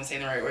don't know if I'm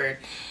saying the right word.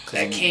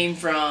 That came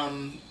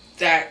from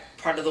that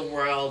part of the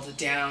world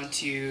down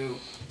to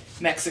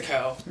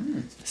Mexico.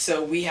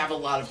 So we have a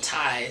lot of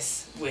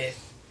ties with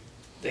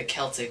the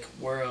Celtic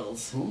world.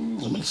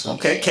 That makes sense.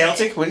 Okay,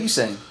 Celtic. What are you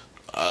saying?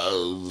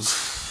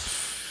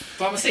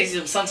 But I'm gonna say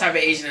some type of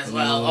Asian as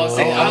well. I was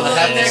saying, I'm I was gonna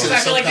have there to because say I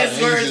feel some like kind this of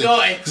is where it's Asian.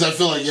 going. Because I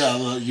feel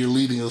like, you're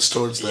leading us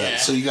towards that. Yeah.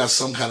 So you got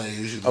some kind of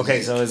Asian.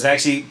 Okay, so it's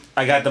actually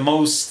I got the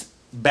most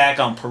back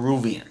on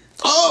Peruvian.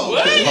 Oh,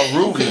 okay.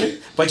 Peruvian. Okay.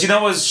 But you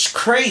know what's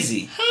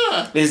crazy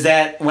is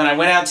that when I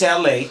went out to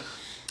LA,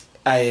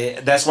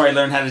 that's where I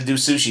learned how to do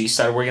sushi.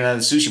 Started working at a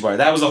sushi bar.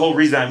 That was the whole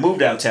reason I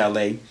moved out to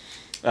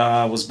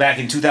LA. Was back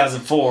in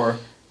 2004.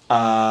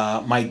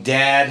 My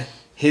dad,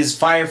 his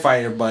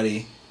firefighter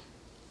buddy,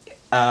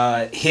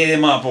 hit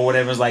him up or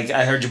whatever. It was like,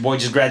 I heard your boy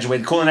just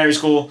graduated culinary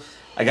school.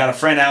 I got a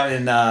friend out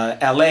in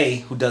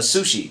LA who does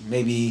sushi.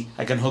 Maybe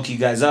I can hook you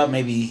guys up.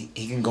 Maybe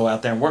he can go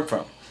out there and work for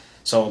him.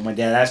 So my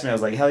dad asked me. I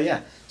was like, hell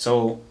yeah.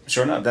 So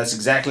sure enough, that's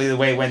exactly the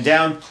way it went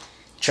down.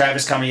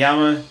 Travis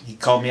Kamiyama, he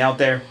called me out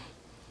there.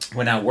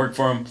 Went out, worked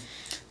for him.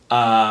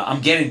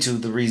 I'm getting to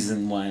the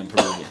reason why I'm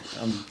Peruvian.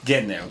 I'm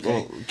getting there, okay?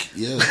 Well,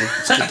 yeah,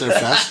 let's get there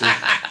faster.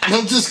 No,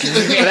 I'm just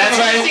kidding. But that's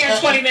why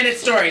Let's hear 20-minute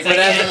stories. But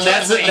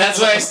that's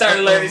why I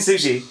started learning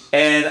sushi.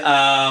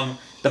 And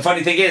the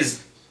funny thing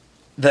is,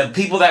 the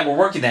people that were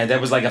working there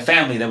was like a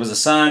family. There was a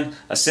son,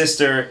 a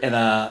sister, and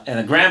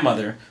a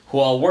grandmother who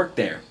all worked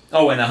there.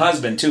 Oh, and a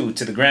husband too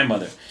to the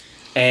grandmother.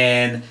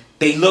 And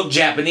they looked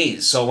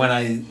Japanese. So when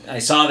I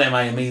saw them,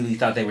 I immediately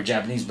thought they were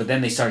Japanese. But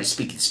then they started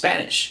speaking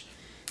Spanish.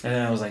 And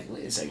then I was like,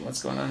 wait a second,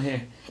 what's going on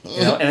here?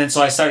 You know, and then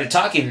so I started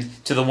talking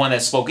to the one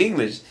that spoke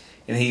English,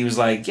 and he was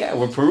like, yeah,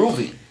 we're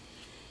Peruvian.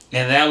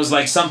 And that was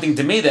like something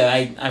to me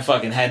that I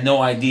fucking had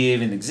no idea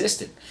even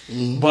existed.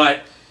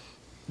 But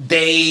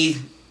they,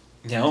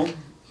 you know,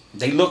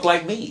 they look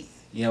like me,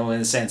 you know,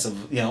 in a sense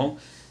of, you know.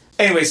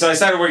 Anyway, so I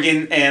started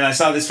working, and I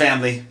saw this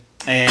family,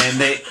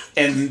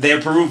 and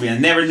they're Peruvian. I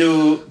never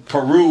knew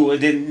Peru. I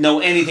didn't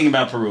know anything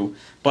about Peru.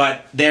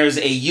 But there's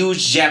a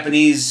huge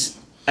Japanese,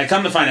 I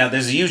come to find out,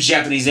 there's a huge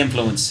Japanese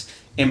influence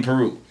in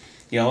Peru.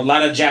 You know, a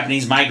lot of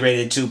Japanese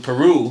migrated to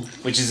Peru,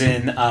 which is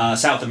in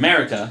South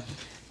America,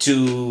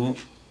 to,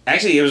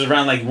 actually it was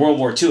around like World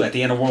War II, at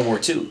the end of World War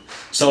II.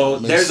 So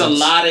there's a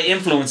lot of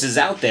influences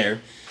out there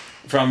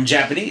from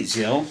Japanese,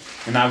 you know.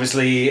 And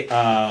obviously,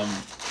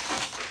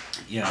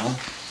 you know,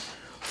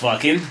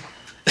 fucking.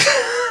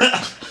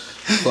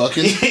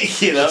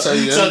 You know,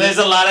 so there's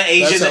a lot of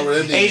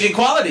Asian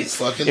qualities,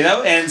 fucking. You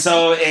know, and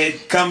so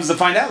it comes to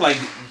find out, like,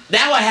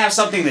 now I have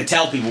something to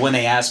tell people when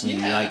they ask me,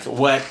 like,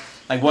 what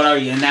are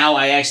you? And now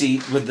I actually,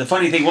 what the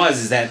funny thing was,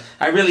 is that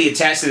I really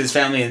attached to this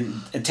family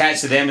and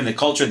attached to them and the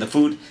culture and the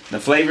food and the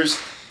flavors.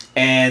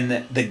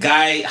 And the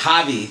guy,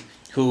 Javi,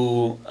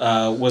 who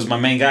was my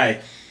main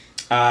guy,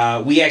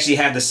 we actually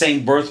had the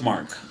same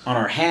birthmark on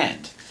our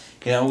hand.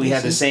 You know, we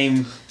had the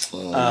same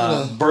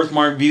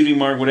birthmark, beauty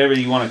mark, whatever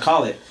you want to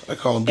call it. I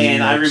call them beauty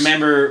And marks. I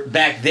remember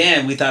back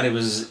then we thought it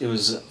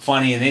was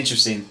funny and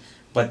interesting,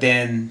 but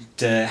then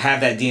to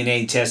have that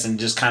DNA test and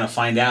just kind of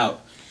find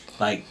out,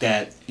 like,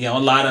 that, you know, a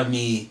lot of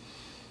me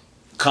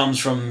comes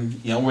from,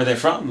 you know, where they're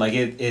from. Like,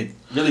 it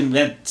really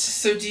meant.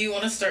 So do you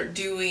want to start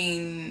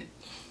doing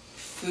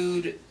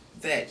food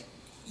that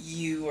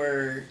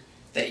your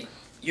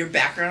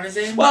background is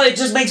in? Well, it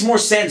just makes more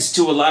sense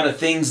to a lot of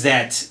things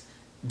that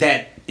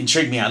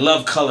intrigue me. I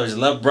love colors. I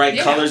love bright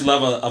colors.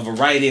 Love a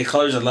variety of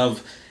colors. I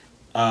love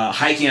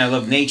hiking. I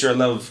love nature. I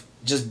love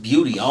just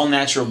beauty, all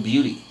natural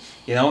beauty.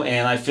 You know,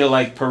 and I feel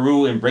like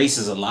Peru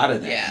embraces a lot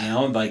of that. Yeah. You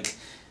know, like,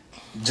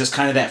 just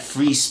kind of that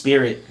free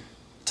spirit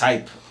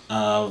type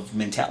of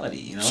mentality.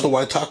 You know. So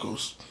why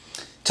tacos?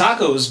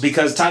 Tacos,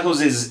 because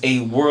tacos is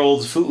a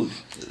world food.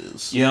 It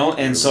is. You know,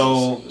 and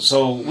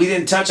so we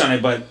didn't touch on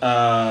it, but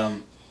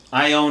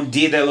I own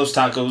Dia de los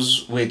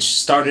Tacos, which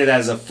started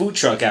as a food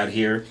truck out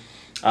here,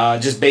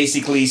 just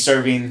basically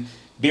serving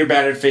beer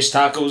battered fish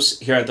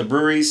tacos here at the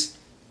breweries,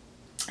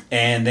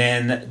 and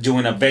then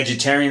doing a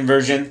vegetarian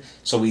version.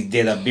 So we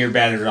did a beer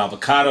battered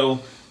avocado,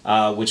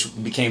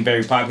 which became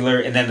very popular,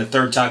 and then the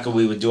third taco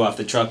we would do off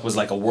the truck was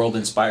like a world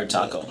inspired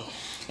taco.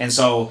 And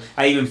so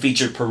I even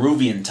featured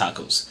Peruvian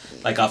tacos,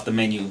 like, off the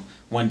menu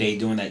one day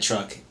doing that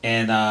truck.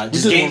 And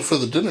We did one for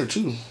the dinner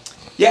too.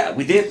 Yeah,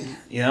 we did.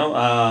 You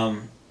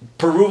know,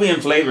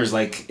 Peruvian flavors,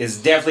 like,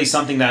 is definitely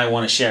something that I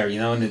want to share. You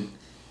know, and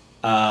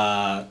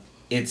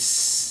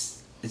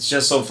it's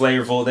just so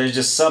flavorful. There's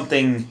just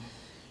something.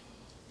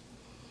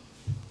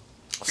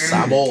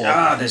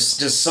 Sabor. There's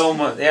just so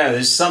much. Yeah,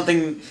 there's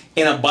something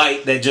in a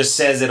bite that just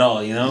says it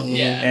all. You know.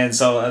 Yeah. And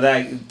so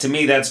that, to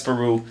me, that's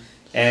Peru.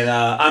 And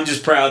I'm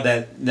just proud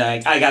that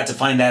I got to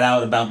find that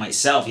out about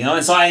myself, you know.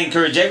 And so I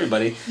encourage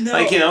everybody,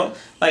 like, you know,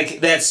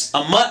 like, that's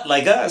a mutt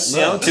like us,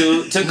 you know,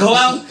 to go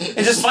out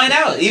and just find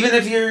out. Even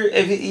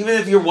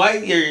if you're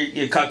white,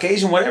 you're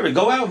Caucasian, whatever.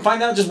 Go out and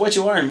find out just what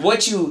you are and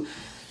what your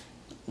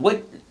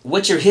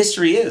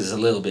history is a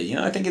little bit. You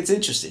know, I think it's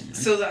interesting.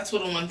 So that's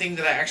one thing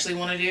that I actually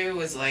want to do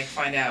is, like,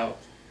 find out,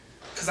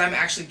 because I'm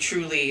actually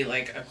truly,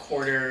 like, a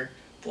quarter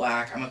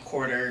black. I'm a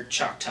quarter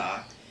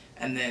Choctaw.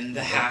 And then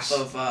the half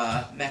of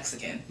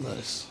Mexican.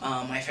 Nice.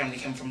 My family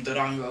came from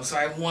Durango, so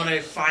I want to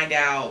find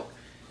out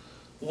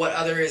what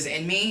other is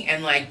in me,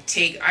 and, like,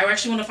 I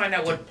actually want to find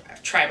out what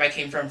tribe I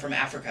came from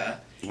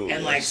Africa,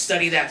 and, like,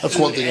 study that. That's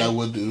food one thing I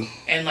would do.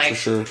 And, like, for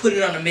sure. put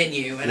it on a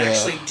menu and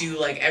actually do,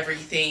 like, every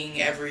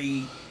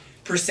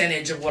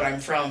percentage of what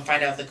I'm from,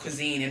 find out the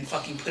cuisine, and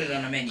fucking put it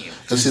on a menu.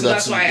 And see, so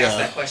that's why I asked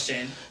that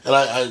question. And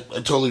I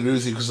totally agree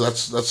with you, because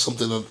that's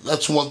something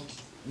that's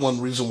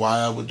one reason why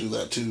I would do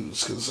that too,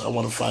 is because I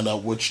want to find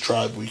out which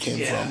tribe we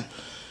came from,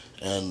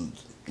 and,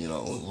 you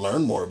know,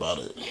 learn more about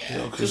it. Yeah, you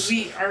know, because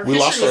we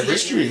lost our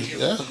history.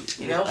 Yeah,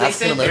 you know, they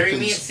said bury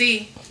me at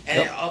sea,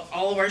 and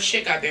all of our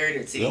shit got buried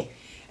at sea. Yep.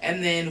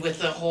 And then with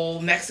the whole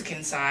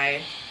Mexican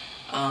side,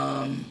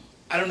 I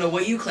don't know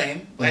what you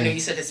claim. I know you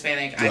said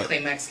Hispanic. I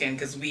claim Mexican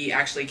because we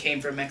actually came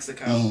from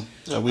Mexico.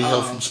 Yeah, we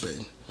hail from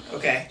Spain.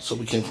 Okay. So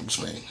we came from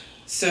Spain.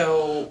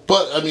 So.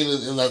 But I mean,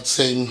 in that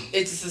same.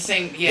 It's the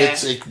same. Yeah.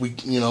 We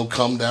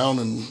come down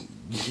and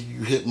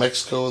you hit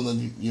Mexico, and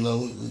then you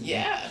know.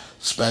 Yeah.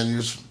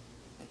 Spaniards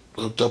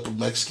hooked up with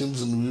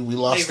Mexicans, and we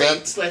lost they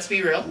raped, that. Let's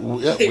be real.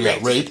 Yeah, we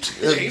got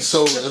raped, and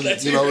so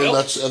you know, real.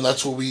 and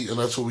that's what we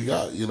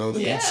got. You know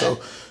what I mean?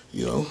 So,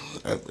 you know,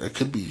 I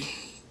could be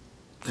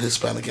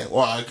Hispanic and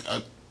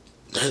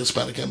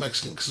Hispanic and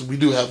Mexican, because we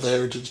do have the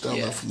heritage down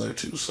there from there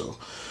too. So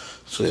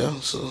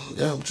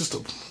yeah,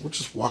 we're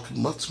just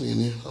walking mutts, me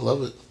and you. I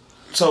love it.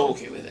 So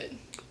okay with it.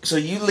 So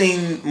you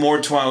lean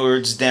more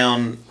towards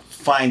down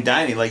fine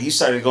dining, like you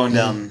started going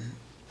down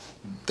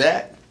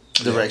that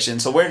direction.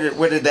 So where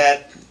did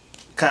that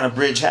kind of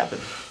bridge happen?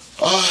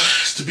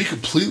 To be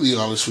completely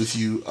honest with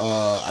you,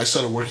 I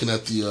started working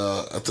at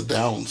the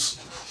Downs,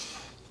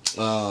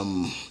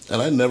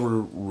 and I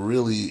never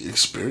really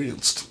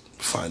experienced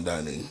fine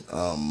dining.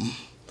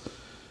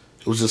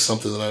 It was just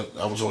something that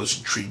I was always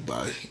intrigued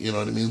by. You know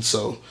what I mean?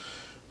 So,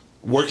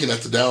 working at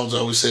the Downs, I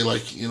always say,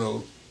 like, you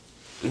know,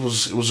 it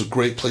was a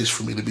great place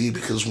for me to be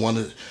because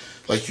one,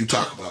 like you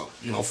talk about,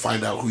 you know,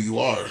 find out who you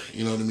are.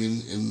 You know what I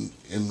mean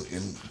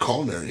in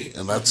culinary,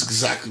 and that's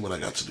exactly what I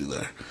got to do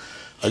there.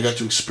 I got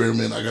to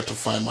experiment. I got to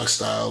find my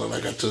style, and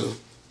I got to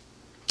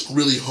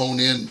really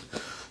hone in,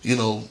 you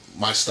know,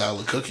 my style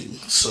of cooking.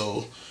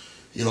 So,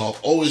 you know, I'll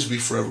always be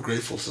forever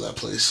grateful for that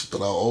place,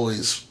 but I'll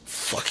always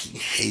fucking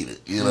hate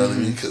it. You know what I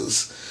mean?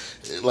 Because,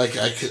 like,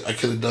 I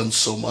could have done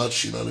so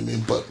much. You know what I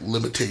mean? But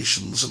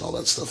limitations and all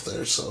that stuff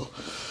there. So,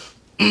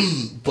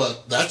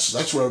 but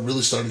that's where I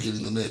really started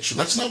getting the niche, and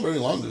that's not very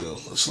long ago.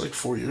 That's like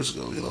 4 years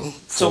ago. You know,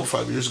 4 or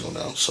 5 years ago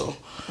now. So,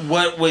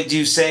 what would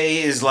you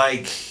say is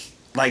like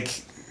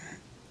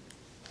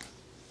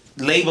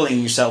labeling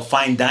yourself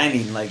fine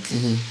dining? Like,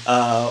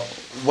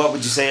 what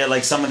would you say are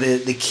like some of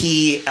the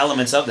key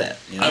elements of that?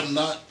 You know? I'm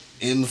not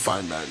in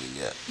fine dining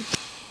yet.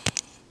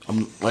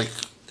 I'm like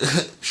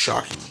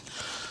shocking.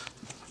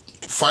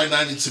 Fine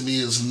dining to me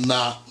is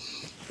not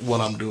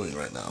what I'm doing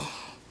right now.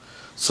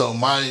 So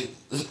why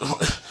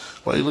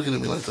are you looking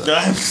at me like that?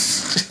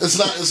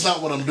 It's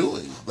not what I'm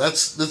doing.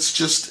 It's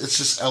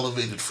just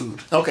elevated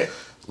food. Okay.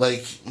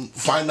 Like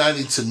fine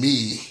dining to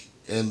me,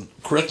 and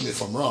correct me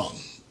if I'm wrong.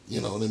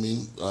 You know what I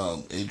mean,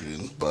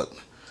 Adrian, but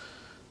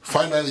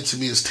fine dining to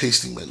me is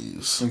tasting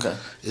menus. Okay.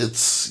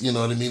 It's, you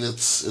know what I mean,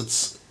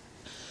 it's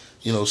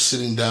you know,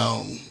 sitting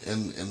down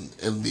and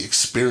the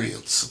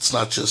experience. It's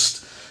not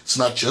just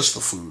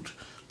the food,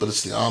 but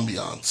it's the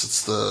ambiance,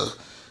 it's the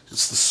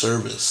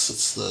service,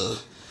 it's the,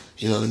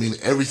 you know what I mean,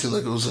 everything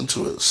that goes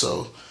into it.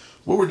 So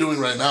what we're doing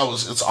right now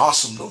is, it's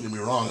awesome, don't get me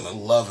wrong, and I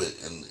love it,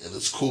 and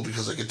it's cool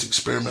because I get to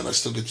experiment, I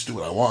still get to do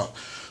what I want,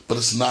 but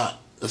it's not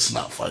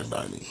fine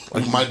dining.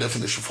 Like my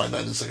definition of fine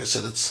dining is, like I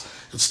said,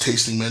 it's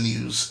tasting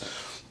menus,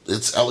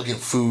 it's elegant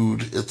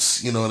food,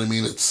 it's, you know what I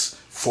mean, it's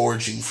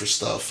foraging for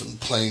stuff and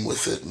playing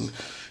with it, and,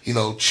 you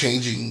know,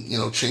 changing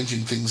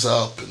things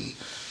up, and,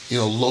 you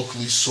know,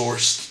 locally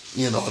sourced,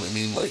 you know what I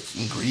mean, like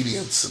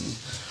ingredients,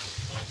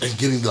 and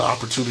getting the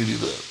opportunity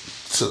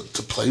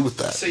to play with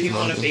that. So you know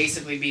want what to I mean?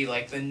 basically be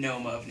like the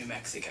Noma of New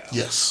Mexico.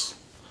 Yes,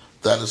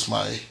 that is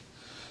my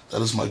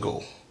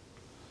goal.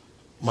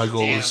 My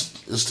goal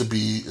is to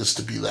be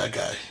that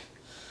guy.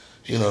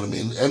 You know what I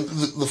mean? And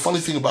the funny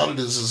thing about it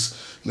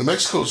is New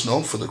Mexico is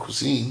known for their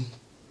cuisine,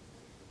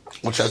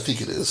 which I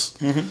think it is.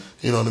 Mm-hmm.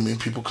 You know what I mean?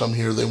 People come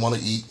here, they want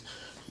to eat,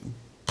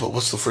 but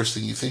what's the first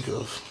thing you think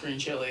of? Green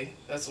chili.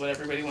 That's what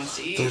everybody wants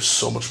to eat. There's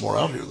so much more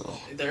out here, though.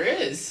 There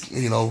is.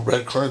 You know,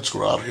 red currants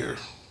grow out here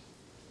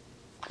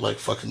like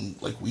fucking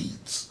like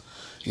weeds.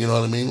 You know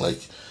what I mean?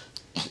 Like,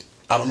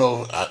 I don't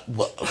know.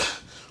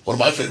 One of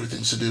my favorite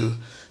things to do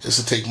is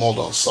to take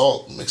Maldon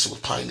salt and mix it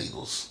with pine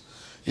needles.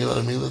 You know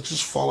what I mean? That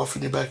just fall off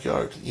in your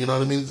backyard. You know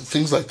what I mean?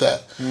 Things like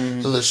that.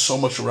 And there's so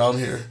much around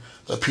here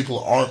that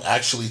people aren't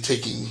actually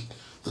taking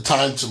the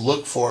time to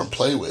look for and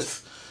play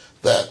with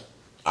that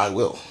I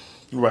will.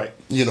 Right.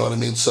 You know what I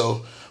mean?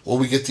 So when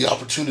we get the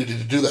opportunity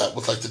to do that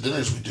with like the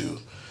dinners we do,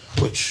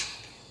 which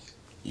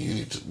we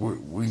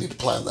need to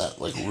plan that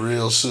like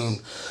real soon,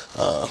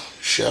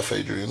 Chef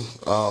Adrian.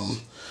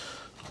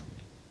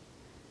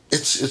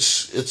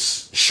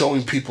 It's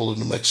showing people in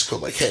New Mexico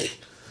like, hey,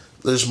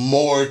 there's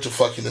more to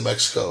fucking New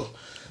Mexico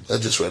than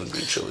just red and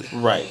green chili.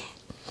 Right.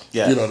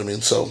 Yeah. You know what I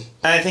mean? So.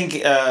 And I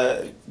think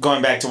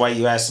going back to why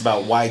you asked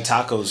about why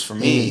tacos for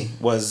me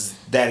was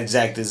that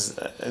exact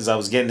as I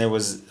was getting there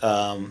was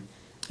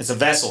it's a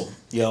vessel,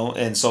 you know,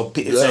 and so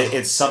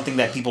it's something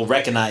that people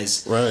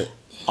recognize. Right.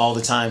 All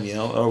the time, you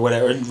know, or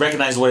whatever, and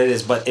recognize what it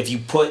is. But if you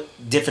put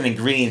different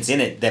ingredients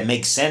in it that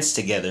make sense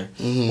together,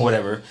 or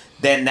whatever,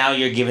 then now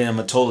you're giving them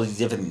a totally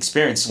different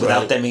experience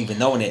without them even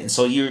knowing it. And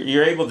so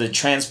you're able to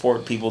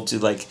transport people to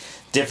like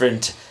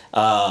different,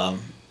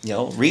 you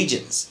know,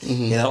 regions,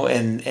 you know,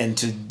 and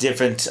to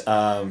different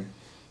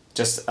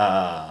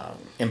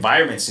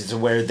environments to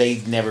where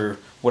they never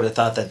would have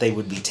thought that they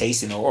would be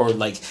tasting, or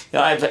like, you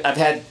know, I've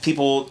had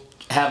people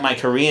have my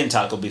Korean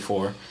taco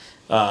before.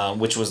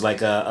 Which was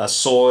like a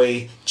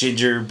soy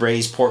ginger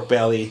braised pork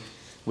belly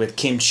with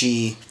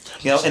kimchi,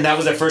 you know, and that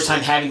was their first time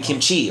having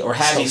kimchi or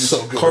having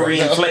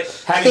Korean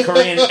having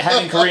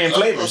Korean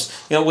flavors.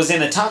 You know, was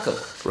in a taco,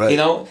 right. You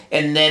know,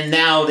 and then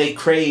now they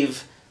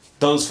crave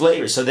those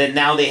flavors. So then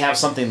now they have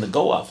something to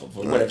go off of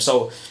or whatever.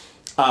 So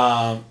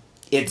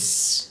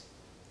it's.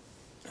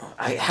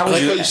 How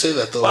would you say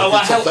that though? Well,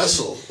 like it's a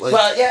vessel. Like,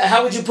 well, yeah.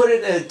 How would you put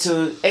it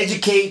to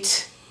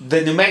educate the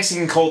New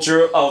Mexican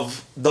culture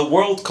of the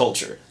world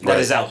culture that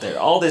is out there?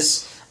 All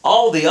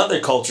the other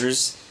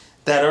cultures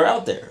that are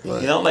out there.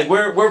 Right. You know, like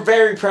we're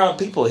very proud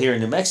people here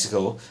in New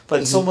Mexico, but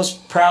it's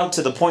almost proud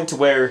to the point to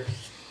where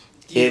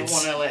you don't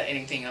want to let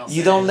anything else.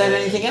 You don't let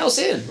anything else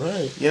in.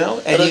 Right. You know,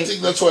 and I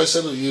think that's why I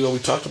said, you know, we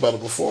talked about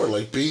it before,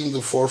 like being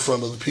the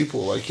forefront of the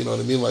people, like, you know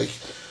what I mean, like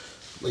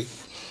like,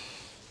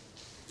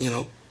 you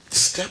know,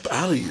 step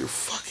out of your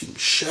fucking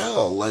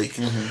shell. Like,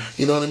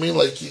 you know what I mean?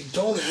 Like, you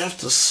don't have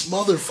to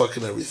smother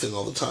fucking everything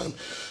all the time.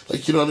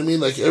 Like, you know what I mean?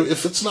 Like,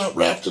 if it's not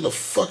wrapped in a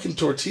fucking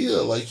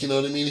tortilla, like, you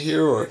know what I mean,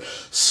 here, or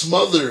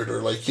smothered,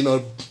 or, like, you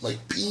know,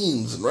 like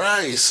beans and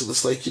rice, and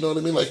it's like, you know what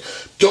I mean? Like,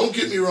 don't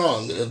get me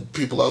wrong, and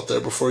people out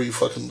there, before you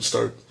fucking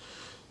start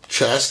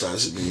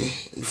chastising me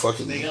and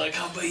fucking... They gotta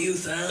come by you,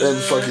 son. And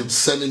fucking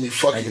sending me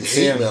fucking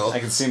hate mail. I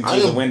can see him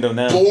through the window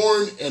now.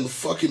 Born and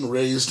fucking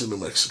raised in New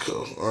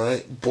Mexico,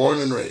 alright? Born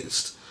and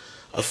raised.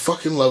 I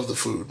fucking love the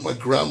food. My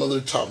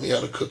grandmother taught me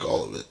how to cook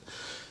all of it.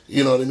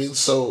 You know what I mean?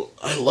 So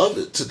I love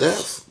it to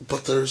death.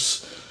 But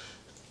there's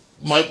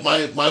my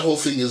whole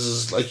thing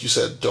is like you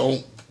said,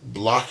 don't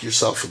lock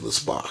yourself in this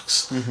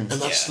box. And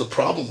that's the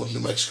problem with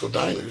New Mexico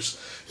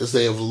diners, is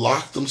they have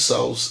locked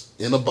themselves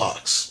in a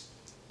box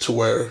to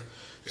where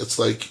it's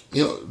like,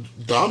 you know,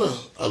 Donna,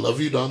 I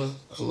love you, Donna.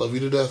 I love you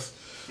to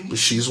death. But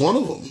she's one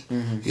of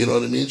them. You know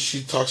what I mean?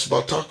 She talks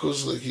about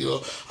tacos like, you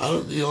know, I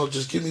don't, you know,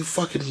 just give me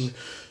fucking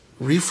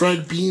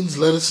refried beans,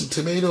 lettuce, and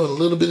tomato, and a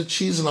little bit of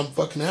cheese, and I'm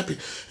fucking happy.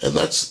 And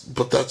that's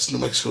New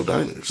Mexico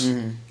diners.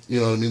 You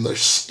know what I mean? They're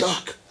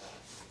stuck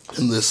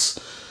in this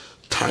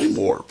time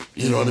warp.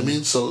 You know what I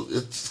mean? So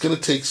it's gonna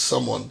take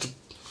someone to,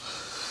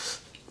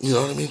 you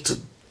know what I mean, to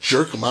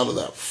jerk them out of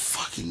that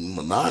fucking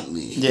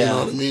monotony. Yeah. You know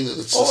what I mean?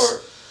 It's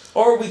just,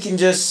 Or we can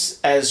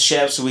just, as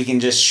chefs, we can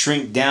just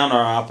shrink down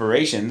our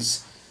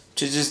operations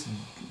to just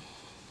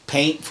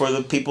paint for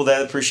the people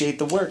that appreciate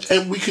the work.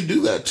 and we could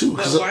do that too.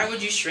 But 'cause why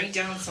would you shrink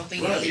down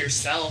something of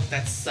yourself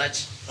that's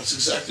such that's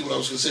exactly what I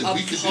was gonna say. a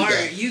We could do part?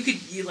 that.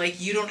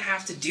 You don't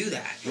have to do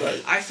that.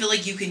 Right. I feel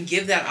like you can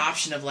give that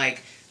option of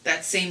like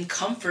that same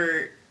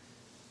comfort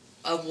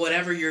of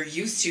whatever you're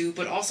used to,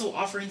 but also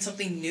offering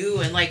something new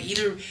and like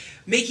either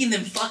making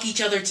them fuck each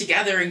other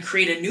together and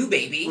create a new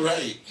baby,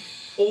 Right.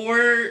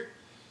 or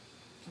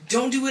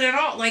don't do it at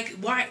all. Like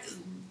why?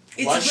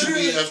 It's Why should we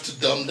literally- have to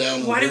dumb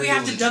down? Why what do we're we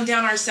have to doing? dumb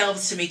down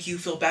ourselves to make you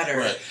feel better?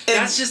 Right.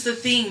 That's just the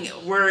thing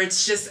where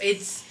it's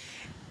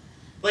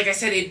like I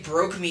said, it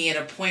broke me at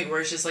a point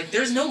where it's just like,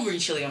 there's no green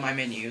chili on my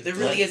menu. There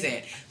really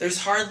isn't. There's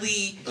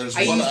hardly... There's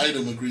one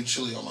item of green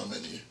chili on my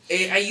menu.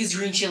 I use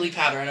green chili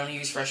powder. I don't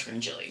use fresh green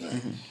chili.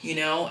 You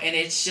know? And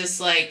it's just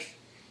like,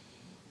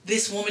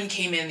 this woman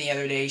came in the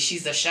other day.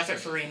 She's the chef at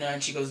Farina,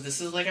 and she goes,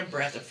 this is like a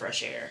breath of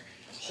fresh air.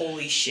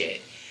 Holy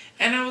shit.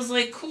 And I was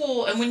like,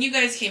 cool. And when you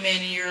guys came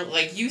in and you're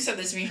like, you said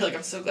this to me, you're like,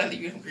 I'm so glad that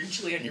you have green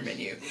chili on your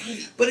menu.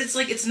 But it's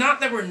like, it's not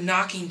that we're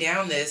knocking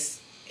down this.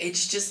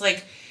 It's just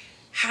like,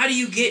 how do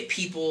you get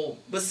people,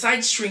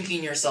 besides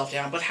shrinking yourself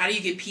down, but how do you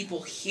get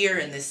people here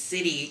in this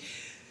city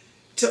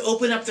to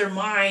open up their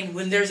mind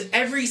when there's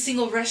every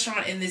single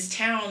restaurant in this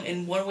town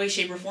in one way,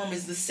 shape, or form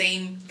is the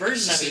same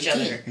version of each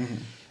other.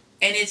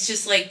 And it's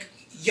just like,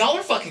 y'all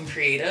are fucking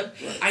creative.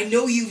 I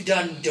know you've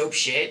done dope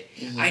shit.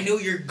 I know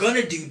you're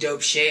gonna do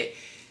dope shit.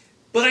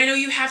 But I know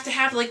you have to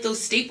have like those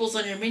staples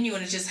on your menu,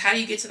 and it's just how do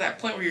you get to that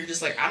point where you're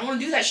just like, I don't want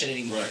to do that shit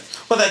anymore.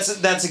 Right. Well,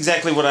 that's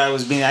exactly what I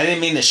was meaning. I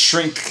didn't mean to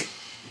shrink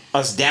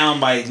us down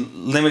by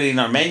limiting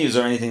our menus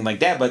or anything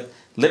like that, but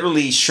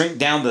literally shrink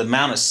down the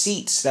amount of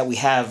seats that we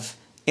have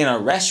in our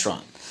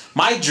restaurant.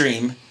 My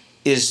dream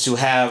is to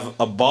have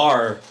a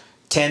bar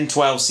 10,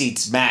 12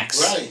 seats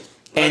max. Right.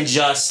 And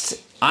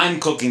just, I'm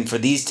cooking for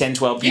these 10,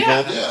 12 people.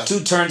 Yeah. 2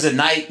 turns a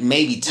night,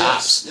 maybe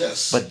tops.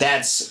 Yes. But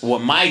that's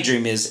what my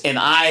dream is. And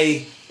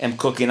I am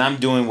cooking, I'm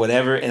doing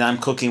whatever, and I'm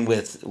cooking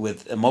with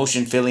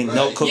emotion, feeling,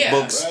 no Right.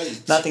 cookbooks,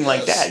 Right. nothing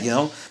like Yes. that, you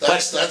know?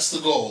 That's the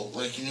goal.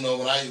 Like, you know,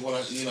 when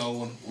you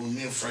know, when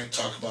me and Frank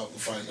talk about the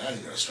fine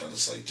dining restaurant,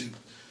 it's like, dude,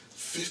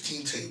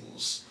 15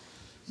 tables,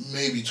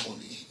 maybe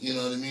 20. You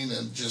know what I mean?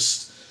 And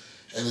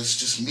it's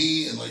just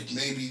me and like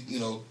maybe, you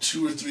know,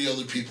 2 or 3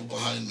 other people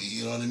behind me.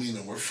 You know what I mean?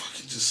 And we're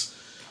fucking just,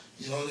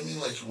 you know what I mean?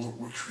 Like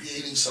we're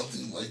creating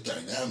something like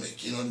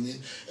dynamic. You know what I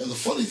mean? And the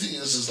funny thing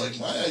is like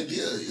my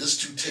idea is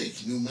to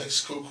take New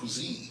Mexico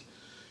cuisine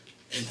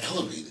and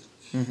elevate it.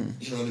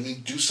 You know what I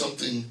mean? Do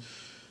something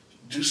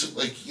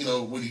like, you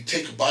know, when you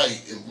take a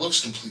bite, it looks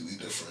completely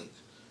different.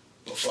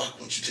 But fuck,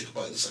 once you take a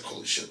bite, it's like,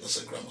 holy shit, that's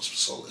like grandma's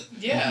pozole.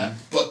 Yeah.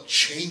 But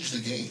change the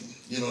game.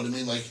 You know what I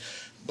mean? Like,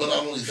 but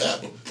not only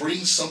that, but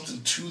bring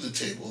something to the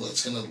table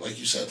that's gonna, like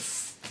you said,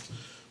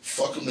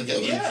 fuck them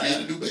together and create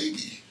a new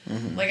baby.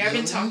 Like I've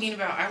been talking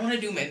about, I want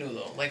to do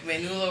menudo. Like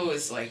menudo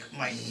is like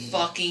my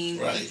fucking...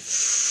 Right.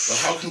 But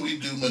how can we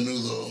do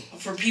menudo?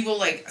 For people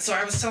like, so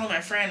I was telling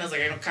my friend, I was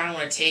like, I kind of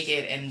want to take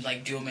it and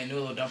like do a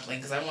menudo dumpling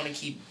because I want to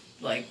keep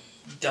like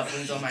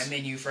dumplings on my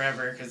menu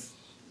forever because,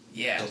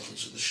 yeah.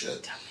 Dumplings are the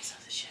shit. Dumplings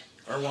are the shit.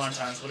 Or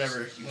wontons,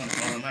 whatever you want to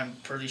call them. I'm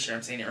pretty sure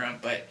I'm saying it wrong.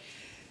 But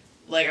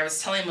like I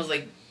was telling him, I was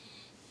like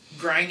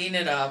grinding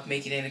it up,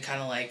 making it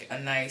kind of like a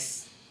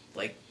nice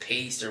like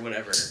paste or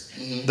whatever.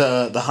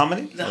 The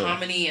hominy? The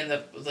hominy and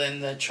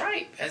the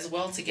tripe as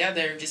well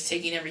together, just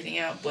taking everything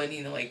out,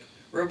 blending it, like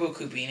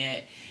robo-cooping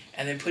it,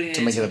 and then putting it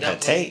To make into it a dumpling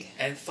pate.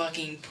 and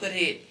fucking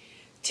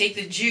take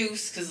the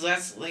juice, because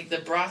that's like the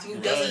broth. Who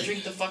doesn't Right.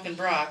 drink the fucking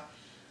broth?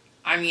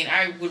 I mean,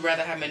 I would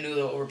rather have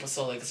menudo over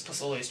pozole, because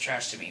pozole is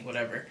trash to me,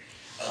 whatever.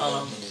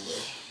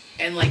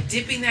 And like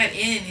dipping that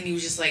in, and he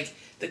was just like,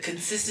 the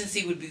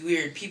consistency would be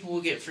weird. People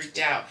would get freaked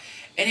out.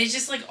 And it's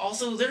just like,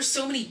 also, there's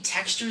so many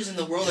textures in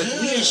the world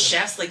that we as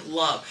chefs like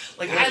love.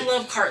 Like, I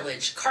love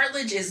cartilage.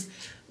 Cartilage is,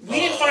 we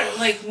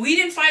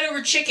didn't fight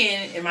over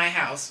chicken in my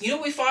house. You know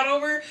what we fought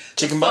over?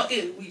 Chicken butt?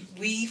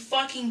 We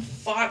fucking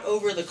fought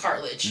over the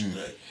cartilage.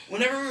 Right.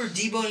 Whenever we were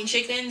deboning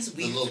chickens,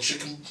 The little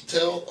chicken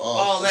tail?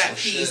 all that's that my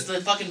piece, shit. the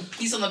fucking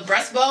piece on the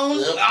breastbone.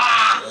 Yep.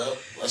 Ah! Yep.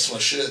 That's my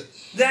shit.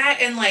 That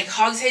and like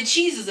hogshead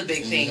cheese is a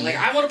big thing. Like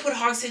I want to put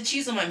hogshead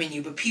cheese on my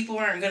menu, but people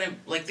aren't gonna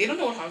like. They don't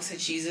know what hogshead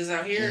cheese is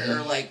out here,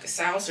 or like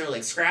souse, or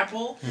like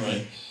scrapple.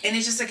 Right. And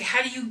it's just like,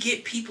 how do you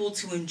get people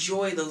to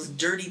enjoy those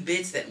dirty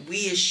bits that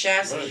we as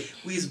chefs, Right.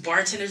 we as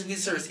bartenders, we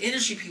as service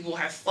industry people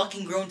have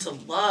fucking grown to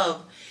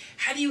love?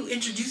 How do you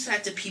introduce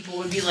that to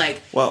people and be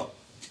like, Well,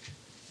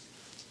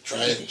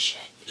 Try it.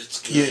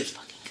 It's good.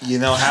 you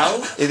know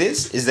how it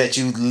is that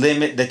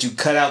you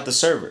cut out the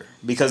server,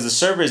 because the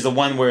server is the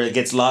one where it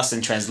gets lost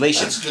in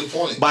translation. That's a good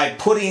point. By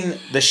putting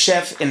the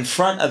chef in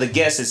front of the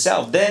guest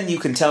itself, then you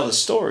can tell the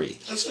story.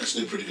 That's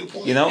actually a pretty good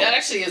point. You know? that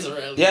actually is a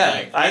real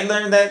Yeah, I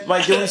learned that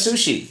by doing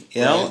sushi,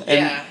 you know? Right. And,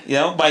 Yeah. you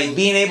know, by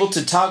being able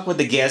to talk with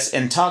the guests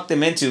and talk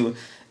them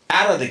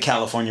out of the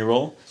California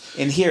roll.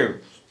 And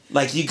here,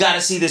 like, you got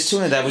to see this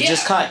tuna that was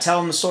just Yeah. caught. Tell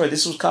them the story.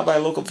 This was caught by a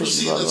local But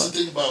see, fisherman. Blah, that's blah, the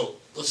thing about,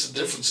 that's the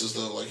differences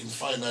though, like in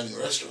fine dining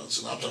restaurants,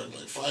 and I'm talking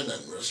like fine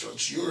dining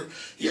restaurants, you're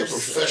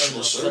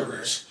professional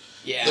servers.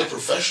 Yeah. They're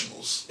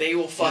professionals. They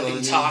will You know fucking what I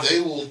mean? talk. They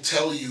will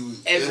tell you,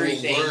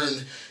 Everything. they will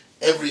learn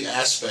every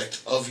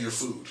aspect of your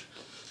food.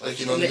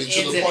 Like, you know what I The mean? To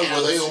ins the and point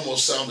where they outs.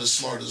 almost sound as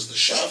smart as the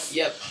chef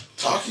Yep.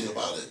 talking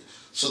about it.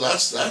 So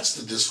that's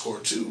the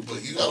discord too.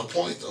 But you got a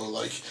point though,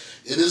 like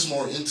it is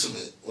more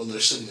intimate when they're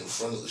sitting in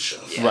front of the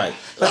chef. Yeah. Right.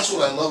 That's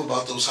what I love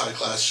about those high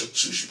class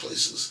sushi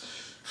places,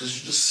 because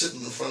you're just sitting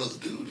in front of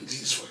the dude and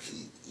he's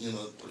fucking, you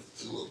know, like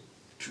the little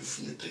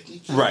 2-finger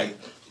technique. Right.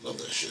 I love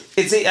that shit.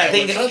 I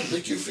think Can I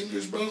lick your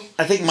fingers, bro?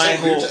 I think Is my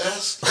that weird whole- to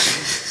ask?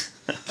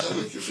 Can I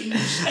lick your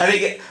fingers? I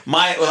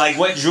think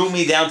what drew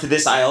me down to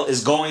this aisle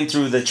is going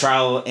through the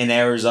trial and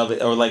errors of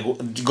it, or like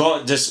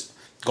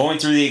going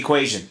through the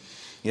equation.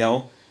 You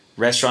know,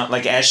 restaurant,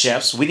 like as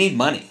chefs, we need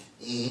money,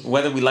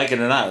 whether we like it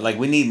or not. Like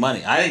we need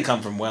money. I didn't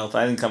come from wealth.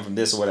 I didn't come from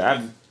this or whatever.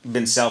 I've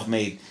been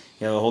self-made.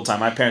 You know, the whole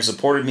time. My parents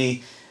supported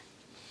me.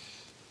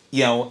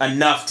 You know,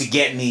 enough to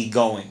get me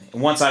going.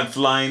 And once I'm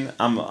flying,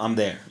 I'm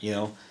there. You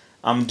know,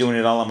 I'm doing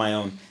it all on my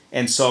own.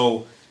 And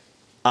so,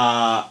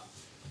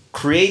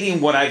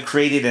 creating what I've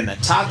created in a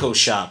taco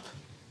shop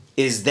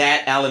is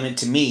that element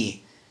to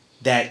me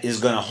that is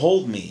going to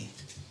hold me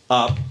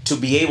up to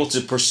be able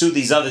to pursue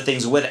these other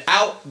things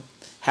without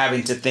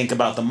having to think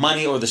about the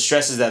money or the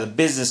stresses that a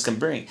business can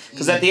bring.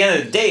 Because at the end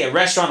of the day, a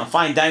restaurant, a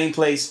fine dining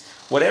place,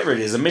 whatever it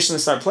is, a Michelin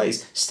star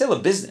place, still a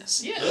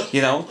business. Yeah.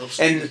 You know,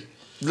 Absolutely. and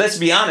let's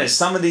be honest,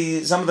 some of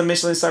the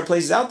Michelin star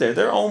places out there,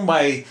 they're owned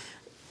by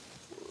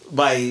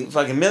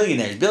fucking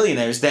millionaires,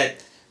 billionaires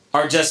that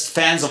are just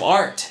fans of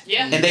art.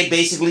 Yeah. And they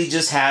basically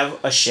just have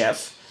a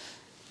chef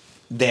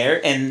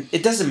there, and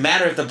it doesn't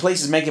matter if the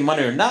place is making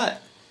money or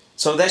not.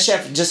 So that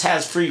chef just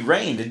has free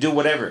reign to do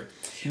whatever.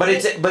 But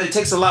it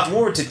takes a lot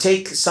more to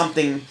take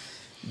something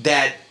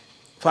that,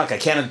 fuck, I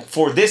can't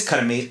afford this cut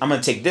of meat, I'm going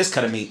to take this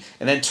cut of meat,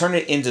 and then turn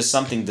it into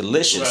something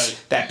delicious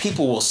Right. that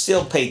people will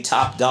still pay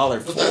top dollar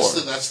But for.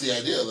 that's the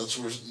idea. That's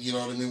where, you know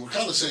what I mean? We're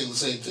kind of saying the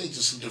same thing,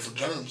 just in different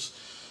terms.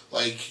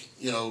 Like,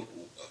 you know,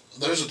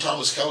 there's a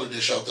Thomas Keller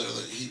dish out there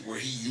where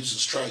he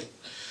uses tripe,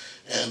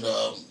 and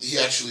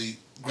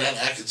Grant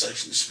Achatz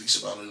actually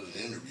speaks about it in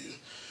an interview,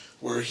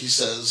 where he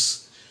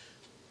says,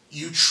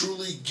 you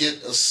truly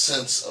get a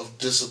sense of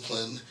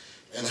discipline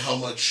and how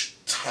much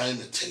time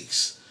it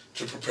takes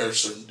to prepare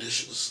certain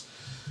dishes,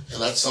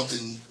 and that's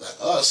something that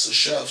us as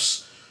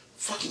chefs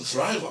fucking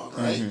thrive on,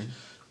 right?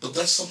 But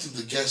that's something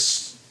the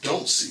guests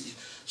don't see.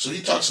 So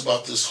he talks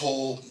about this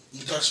whole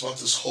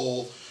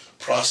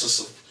process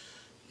of,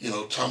 you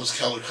know, Thomas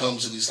Keller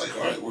comes and he's like,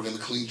 all right, we're gonna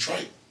clean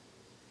tripe.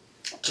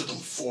 Took him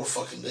 4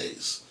 fucking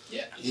days.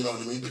 Yeah. You know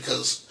what I mean?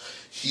 Because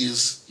he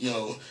is, you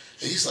know,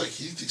 and he's like,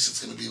 he thinks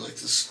it's gonna be like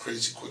this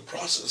crazy quick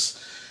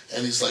process,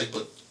 and he's like,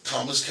 but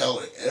Thomas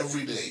Keller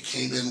every day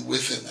came in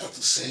with him at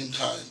the same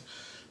time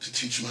to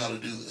teach him how to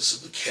do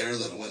this, and the care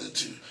that it went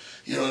into.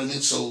 You know what I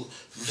mean? So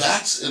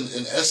that's in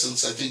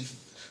essence, I think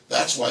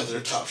that's why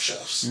they're top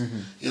chefs.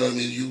 You know what I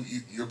mean?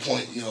 Your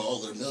point, you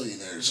know, they're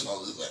millionaires and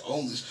all that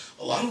own these.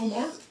 A lot of them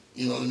aren't.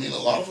 You know what I mean? A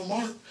lot of them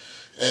aren't.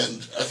 And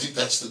I think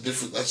that's the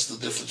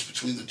difference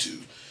between the two.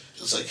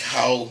 It's like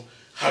how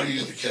are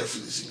you gonna care for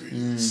these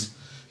ingredients?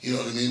 You know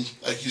what I mean?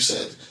 Like you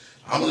said,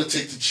 I'm gonna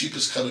take the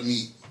cheapest cut of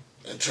meat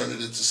and turn it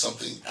into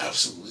something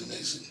absolutely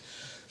amazing.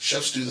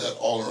 Chefs do that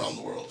all around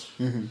the world.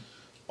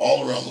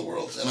 All around the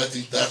world. And I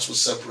think that's what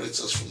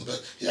separates us from the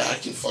best. Yeah, I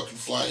can fucking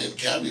fly in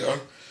caviar.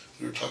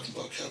 We were talking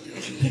about caviar,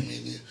 me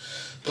and you.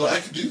 But I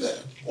could do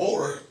that.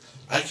 Or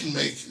I can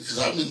make, because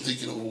I've been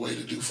thinking of a way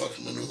to do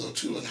fucking menudo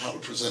too, and how to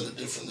present it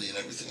differently and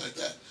everything like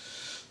that.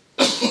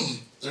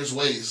 There's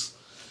ways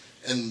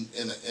and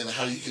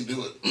how you can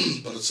do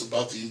it. But it's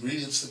about the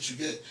ingredients that you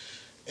get.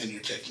 and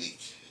your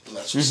technique. And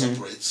that's what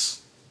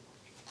separates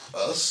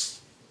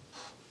us,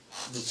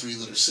 the three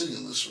that are sitting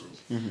in this room,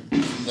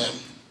 from them.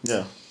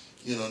 Yeah.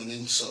 You know what I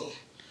mean? So,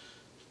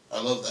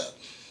 I love that.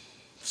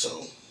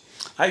 So,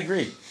 I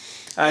agree.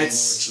 I don't know,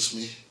 it's just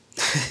me.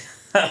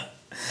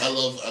 I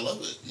love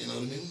it. You know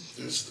what I mean?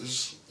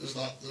 There's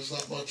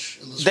not much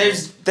in this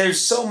world.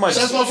 There's so much.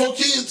 That's my 4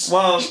 kids.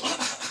 Well,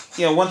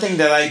 one thing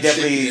that I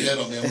definitely. Your head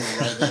on me. I'm gonna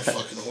ride that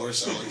fucking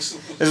horse, Alex.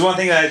 There's one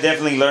thing that I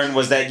definitely learned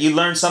was that you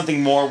learn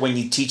something more when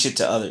you teach it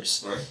to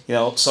others.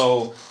 Right.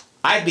 So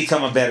I've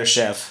become a better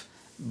chef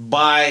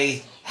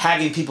by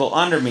having people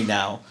under me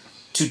now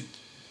to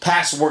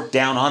pass work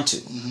down onto.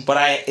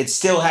 But it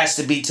still has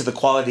to be to the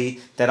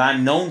quality that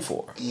I'm known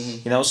for.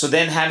 So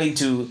then having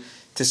to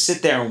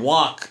sit there and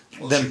walk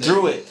them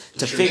through it,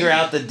 to figure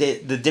out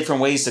the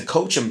different ways to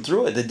coach them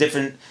through it, the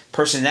different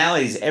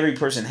personalities every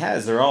person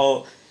has. They're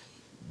all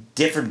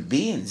different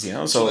beings,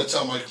 So I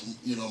tell my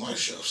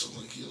chefs, I'm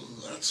like,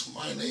 that's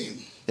my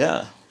name.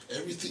 Yeah.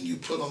 Everything you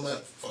put on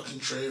that fucking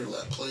tray or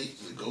that plate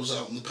that goes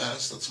out in the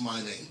past, that's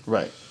my name.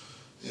 Right.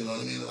 You know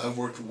what I mean? I've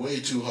worked way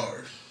too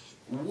hard,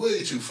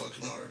 way too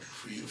fucking hard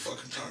for you to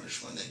fucking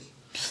tarnish my name.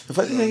 The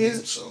funny thing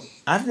is,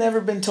 I've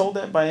never been told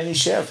that by any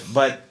chef,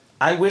 but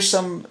I wish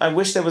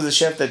there was a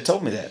chef that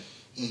told me that,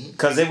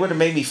 because they would have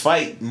made me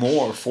fight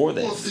more for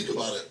that. Well, think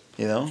about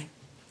it.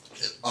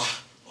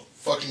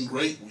 Fucking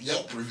great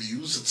Yelp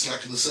reviews. It's not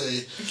going to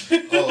say,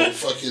 oh,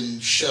 fucking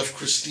Chef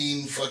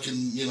Christine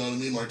fucking,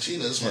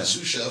 Martinez, my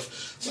sous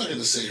chef. It's not going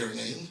to say her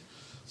name.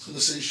 It's going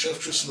to say Chef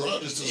Tristan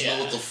Rogers doesn't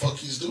know what the fuck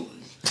he's doing.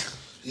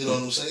 You know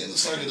what I'm saying?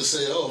 It's not going to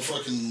say, oh,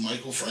 fucking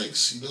Michael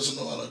Franks, he doesn't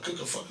know how to cook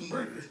a fucking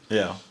burger.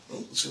 Yeah. No,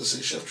 it's going to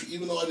say Chef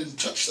even though I didn't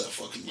touch that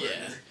fucking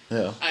burger.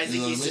 Yeah.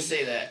 Isaac used to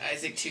say that.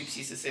 Isaac Toops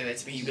used to say that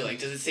to me. He'd be like,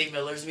 does it say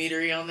Miller's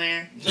Meadery on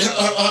there? No,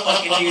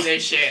 fucking do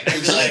this shit. And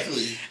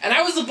Exactly. And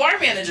I was the bar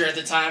manager at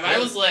the time. I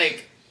was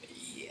like,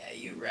 yeah,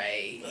 you're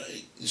right.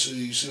 Right. You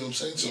see what I'm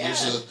saying? So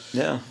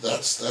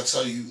there's that's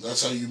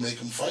how you make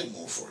them fight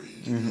more for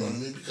you. You know what I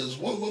mean? Because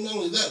well, not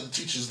only that, it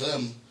teaches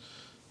them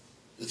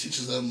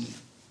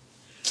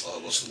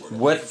what's the word I'm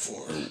looking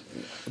for?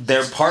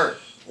 Their part.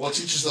 Well, it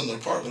teaches them their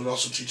part, but it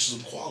also teaches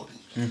them quality.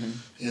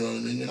 You know what I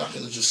mean? You're not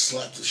going to just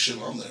slap the shit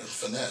on there.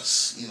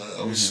 Finesse. I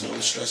always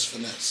stress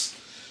finesse.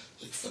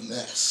 Like,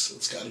 finesse.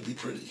 It's got to be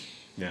pretty.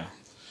 Yeah.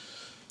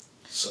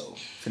 So.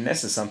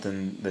 Finesse is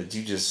something that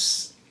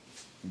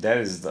that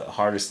is the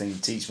hardest thing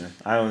to teach, man.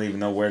 I don't even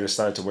know where to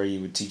start to where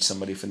you would teach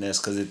somebody finesse,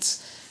 because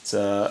it's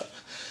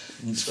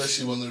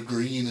especially when they're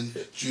green and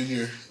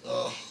junior.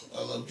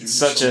 I love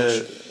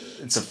junior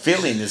It's a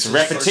feeling. It's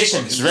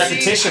repetition. It's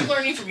repetition. See, I'm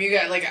learning from you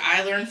guys. Like,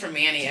 I learn from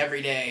Manny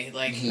every day.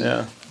 Like,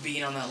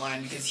 being on that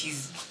line, because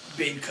he's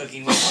been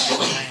cooking way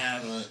longer than I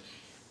have. Right.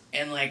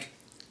 And, like,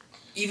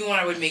 even when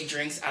I would make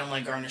drinks, I don't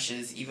like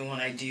garnishes. Even when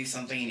I do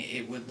something,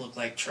 it would look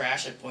like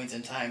trash at points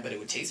in time, but it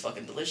would taste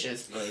fucking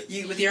delicious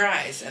with your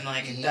eyes. And,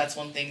 like, that's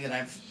one thing that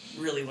I've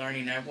really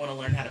learning. I want to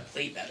learn how to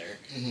plate better.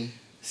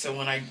 So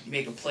when I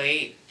make a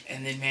plate,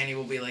 and then Manny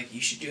will be like,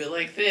 you should do it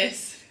like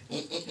this.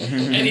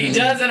 And he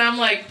does, and I'm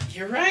like,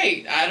 you're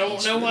right. I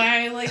don't know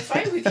why I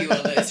fight with you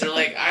on this. Or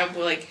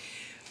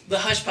the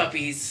hush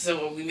puppies.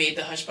 So we made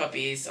the hush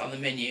puppies on the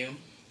menu, and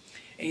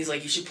he's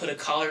like, you should put a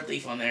collard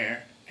leaf on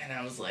there. And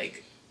I was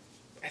like,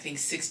 I think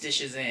 6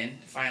 dishes in,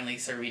 finally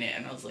serving it,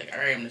 and I was like, all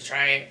right, I'm gonna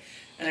try it.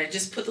 And I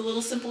just put the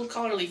little simple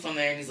collard leaf on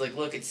there, and he's like,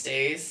 look, it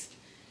stays,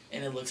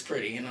 and it looks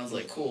pretty. And I was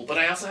like, cool. But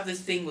I also have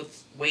this thing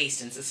with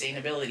waste and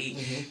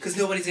sustainability, because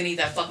nobody's gonna eat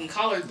that fucking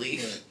collard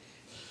leaf. Right.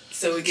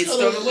 So it gets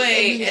thrown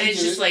away, and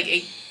it's just like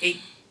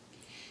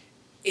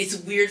it's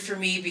weird for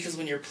me, because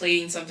when you're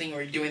plating something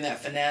or you're doing that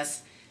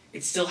finesse,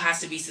 it still has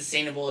to be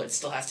sustainable. It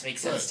still has to make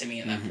sense to me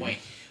at that point.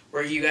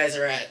 Where you guys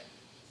are at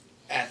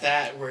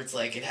that, where it's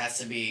like it has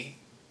to be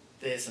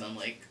this, and I'm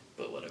like,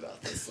 but what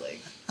about this? Like,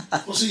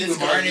 well, see, this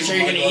garnish, are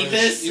you gonna eat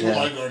this? Even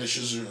my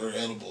garnishes are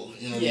edible.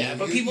 You know what I mean?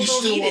 But people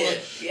don't eat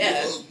it.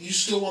 Yeah. You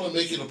still want to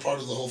make it a part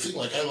of the whole thing.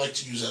 Like, I like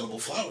to use edible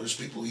flowers.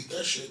 People eat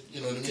that shit. You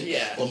know what I mean?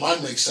 Yeah. But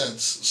mine makes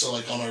sense. So,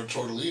 like, on our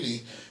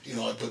tortellini,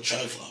 I put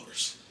chai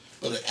flowers.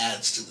 But it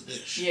adds to the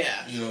dish.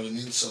 Yeah. You know what I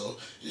mean? So,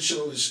 you should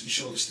always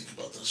think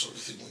about that sort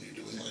of thing when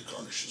you're doing, like,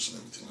 garnishes and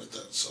everything like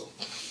that. So,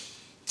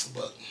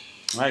 but.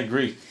 I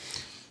agree.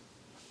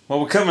 Well,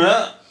 we're coming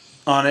up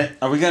on it.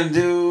 Are we gonna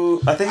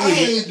do? I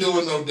ain't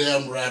doing no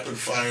damn rapid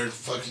fire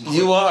fucking.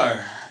 You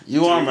are,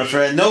 my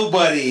friend.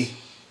 Nobody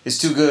is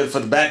too good for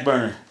the back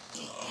burner.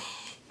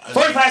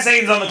 45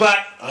 seconds on the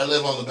clock. I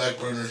live on the back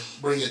burner.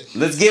 Bring it.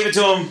 Let's give it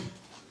to him.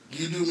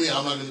 You do me.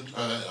 I'm not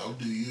gonna. I'll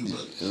do you,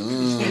 but.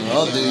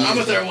 I'll do you. I'm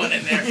gonna throw one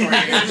in there for you.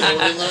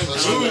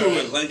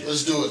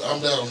 Let's do it.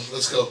 I'm down.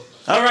 Let's go.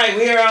 All right,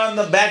 we are on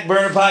the Back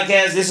Burner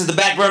podcast. This is the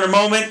Back Burner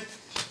moment.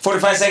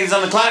 45 seconds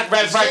on the clock.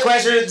 Rapid fire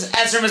questions.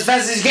 Answer them as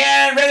fast as you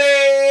can.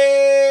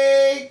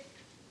 Ready?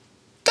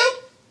 Go.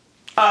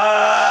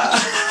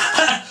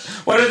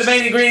 What are the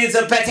main ingredients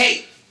of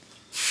pate?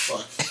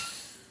 Fuck.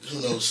 Who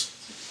knows?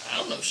 I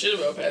don't know shit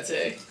about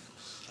pate.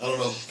 I don't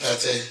know.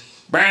 Pate.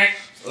 Brr.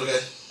 Okay.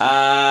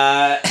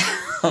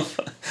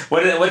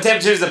 What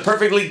temperature is a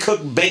perfectly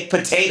cooked baked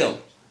potato?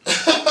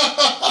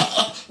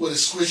 What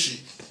is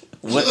squishy?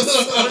 What's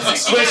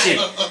squishy?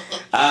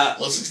 165?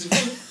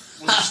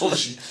 What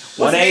is squishy?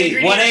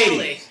 180.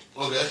 180.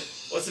 Okay.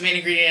 What's the main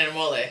ingredient in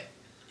mole?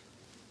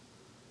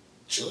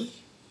 Chili?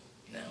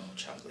 No,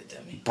 chocolate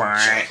dummy.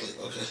 Chocolate,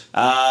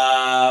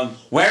 okay.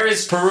 Where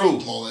is Peru?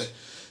 Mole. It's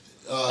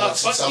in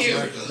fuck South you.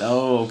 America.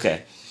 Oh,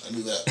 okay. I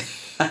knew that.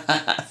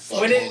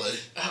 Fuck What mole.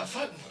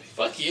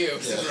 Fuck you.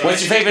 Yeah.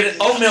 What's your favorite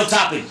oatmeal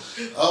topping?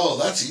 Oh,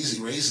 that's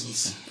easy.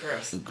 Raisins.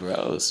 Gross.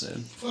 Gross, man.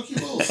 Fuck you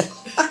both.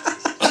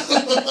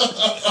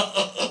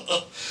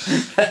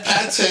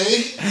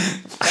 Pate.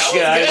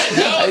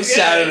 I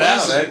shouted it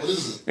out, man. What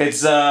is it?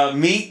 It's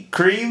meat,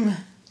 cream,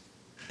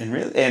 and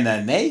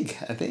an egg,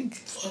 I think.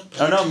 Fuck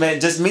Oh no, man,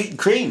 just meat and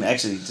cream.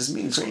 Actually, just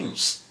meat and cream.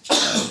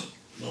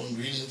 No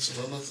ingredients,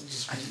 no nothing,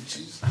 just meat and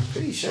cheese.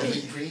 Pretty sure. No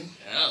meat and cream.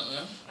 I don't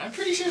know. I'm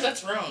pretty sure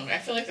that's wrong. I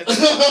feel like that's wrong.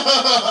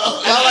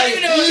 I don't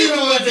even know what you to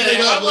do with it.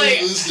 I'm like,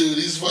 this dude.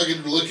 He's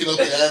fucking looking up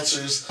the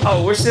answers.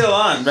 Oh, we're still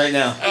on right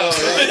now. Of course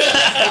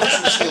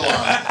we're still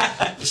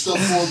on. There's still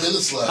 4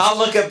 minutes left. I'll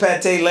look up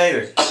pate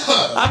later.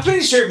 I'm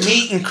pretty sure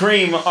meat and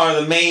cream are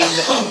the main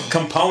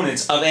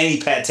components of any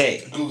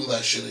pate. Google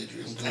that shit,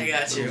 Adrian. I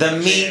got you. The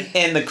meat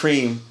and the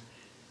cream.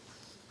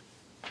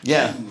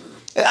 Yeah.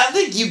 I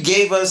think you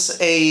gave us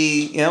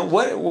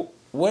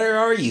where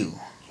are you?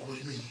 What do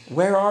you mean?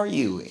 Where are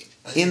you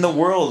in the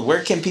world?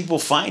 Where can people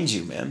find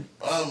you, man?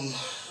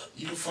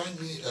 You can find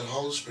me at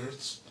Hollow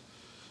Spirits.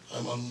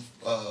 I'm on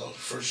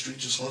 1st Street,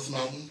 just north of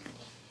Mountain.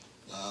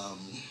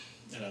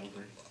 In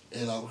Albuquerque.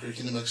 In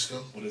Albuquerque, New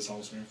Mexico. What is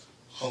Hollow Spirits?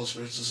 Hollow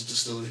Spirits is a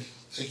distillery.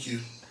 Thank you,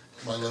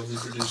 my lovely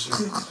producer.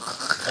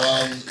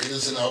 It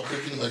is in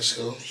Albuquerque, New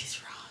Mexico. He's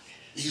wrong.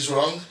 He's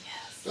wrong?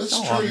 Let's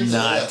No, try I'm into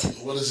not. that.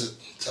 What is it?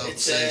 It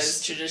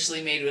says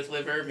traditionally made with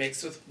liver,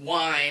 mixed with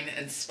wine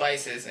and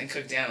spices, and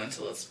cooked down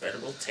until a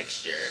spreadable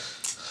texture.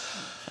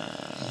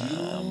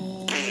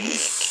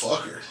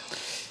 Fucker.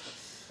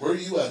 Where are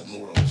you at in the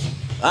world?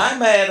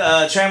 I'm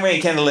at Tramway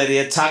in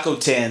Candelaria, Taco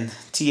 10,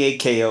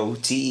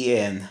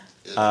 TAKOTEN.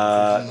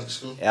 Albuquerque, New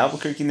Mexico.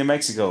 Albuquerque, New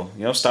Mexico.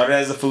 You know, started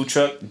as a food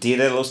truck, Dia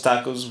de los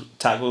Tacos,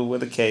 taco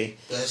with a K.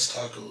 Best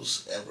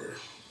tacos ever.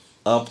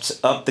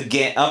 Up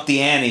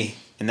the ante,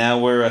 and now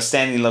we're a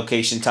standing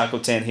location, Taco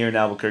 10 here in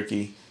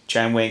Albuquerque,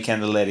 Tramway in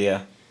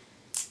Candelaria.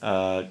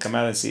 Come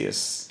out and see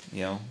us.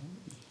 You know,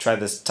 try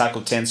this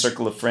Taco 10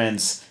 Circle of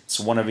Friends. It's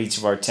one of each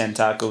of our 10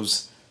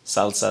 tacos,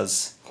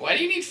 salsas. Why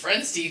do you need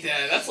friends to eat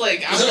that? That's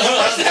like, I'm gonna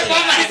watch that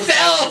by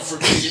myself. For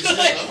me,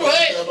 Like, I'm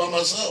what? that by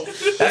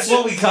myself. That's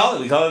what we call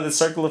it. We call it the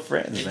Circle of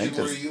Friends, man.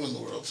 Where are 'cause- you in the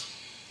world?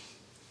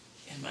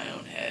 In my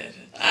own head.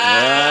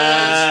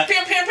 Yeah. Pew,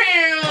 pew,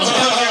 pew.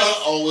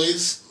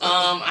 Always.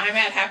 I'm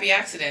at Happy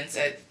Accidents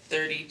at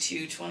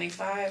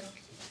 3225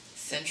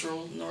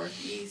 Central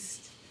Northeast.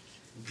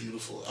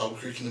 Beautiful.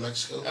 Albuquerque, New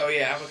Mexico. Oh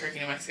yeah, Albuquerque,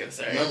 New Mexico.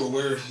 Sorry. Remember,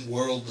 we're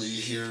worldly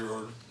here,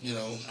 or, you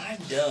know, I'm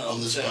dumb.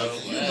 on this so,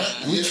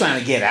 podcast. We're trying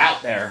to get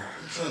out there.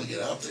 I'm trying to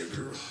get out there,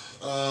 girl.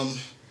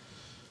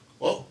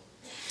 Well,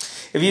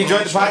 If you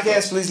enjoyed the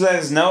podcast, please let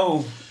us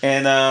know.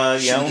 And,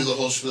 you should we do know, the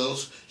whole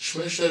spells?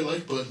 Smash that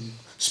like button.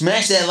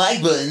 smash that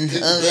like button.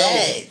 Hit the All bell.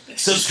 right.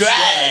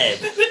 Subscribe.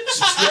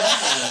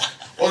 Subscribe.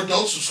 Or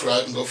don't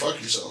subscribe and go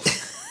fuck yourself.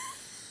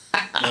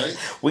 Right?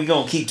 We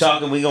gonna keep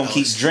talking. We gonna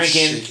keep Alex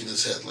drinking. shaking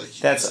his head like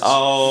you That's guys.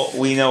 all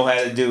we know how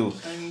to do.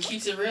 I mean,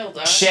 keeps it real,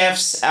 dog.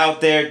 Chefs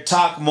out there,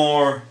 talk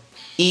more,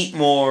 eat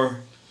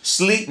more,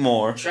 sleep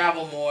more,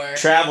 Travel more.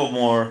 travel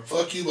more.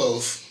 Fuck you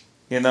both.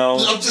 You know,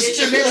 I'm just Get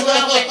your mental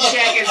health in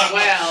check as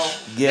well.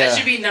 Yeah. That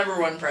should be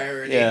 #1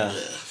 priority. yeah. Yeah,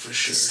 for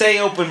sure. Stay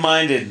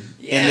open-minded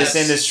in this Yes.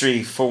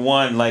 industry. For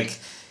one, like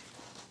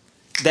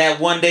that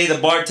one day the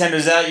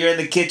bartender's out, you're in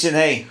the kitchen.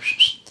 Hey,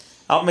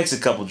 I'll mix a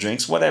couple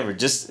drinks, whatever.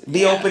 Just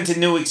be Yeah. open to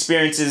new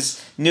experiences,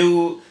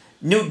 new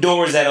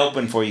doors that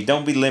open for you.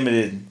 Don't be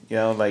limited. You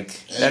know, like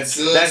And that's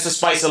good- the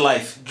spice of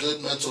life.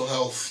 Good mental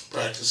health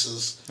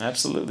practices.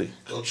 Absolutely.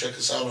 Go check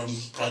us out on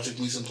Project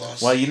Mise en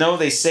Place. Well, you know,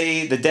 they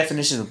say the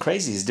definition of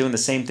crazy is doing the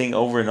same thing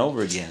over and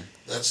over again.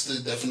 That's the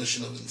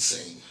definition of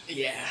insane.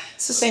 Yeah.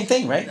 It's the same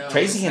thing, right? No,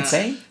 Crazy, it's not.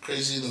 insane?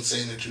 Crazy and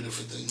insane are two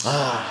different things.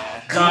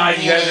 Ah, God,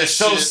 you guys are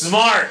so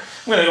smart.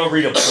 I'm going to go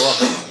read a book.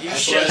 You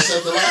That's what I should.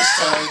 said the last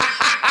time.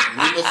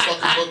 Read the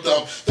fucking book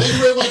down. Thank you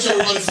very much,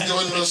 everybody, for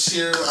joining us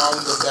here on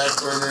the Back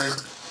Burner.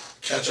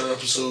 Catch our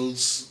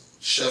episodes.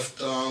 Chef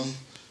Dom,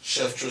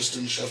 Chef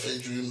Tristan, Chef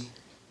Adrian.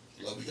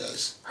 Love you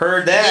guys.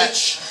 Heard that.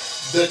 Mitch,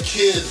 the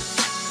kid.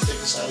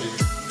 Take us out of here.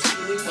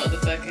 You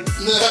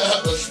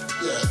motherfuckers.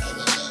 Yeah, I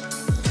love that.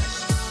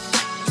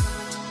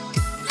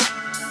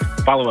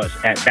 Follow us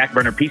at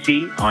Backburner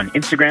PC on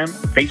Instagram,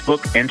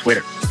 Facebook, and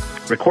Twitter.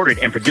 Recorded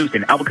and produced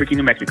in Albuquerque,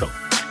 New Mexico.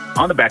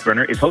 On the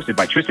Backburner is hosted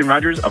by Tristan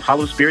Rogers of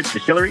Hollow Spirits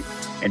Distillery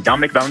and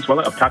Dominic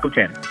Valenzuela of Taco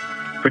 10.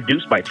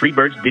 Produced by Three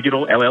Birds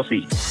Digital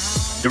LLC.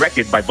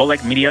 Directed by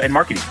Bolek Media and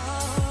Marketing.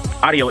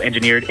 Audio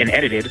engineered and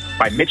edited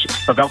by Mitch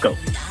Pavelko.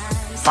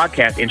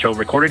 Podcast intro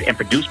recorded and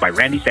produced by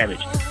Randy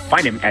Savage.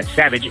 Find him at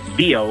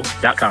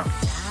savagevo.com.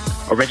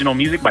 Original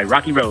music by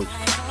Rocky Rhodes.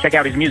 Check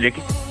out his music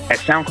at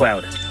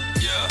SoundCloud.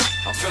 Yeah,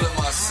 I'm feeling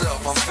myself,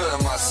 I'm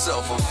feeling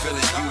myself, I'm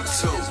feeling you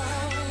too.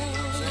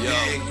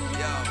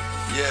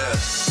 Yeah.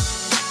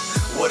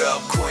 What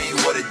up, Queen?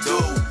 What it do?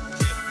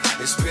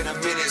 It's been a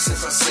minute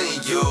since I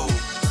seen you.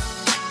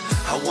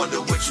 I wonder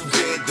what you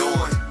been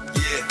doing.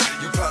 Yeah,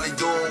 you probably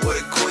doing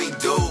what a queen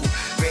do.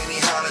 Fanny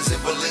Hondas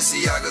and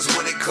Balenciagas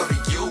when it come to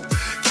you.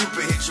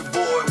 Cupid hit your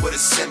boy with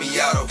a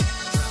semi-auto.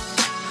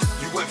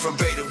 You went from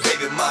baby to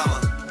baby mama.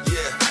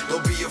 Yeah,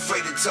 don't be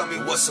afraid to tell me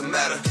what's the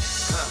matter.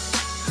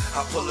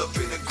 I pull up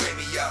in a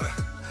Grammy Yada.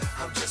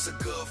 I'm just a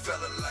good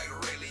fella.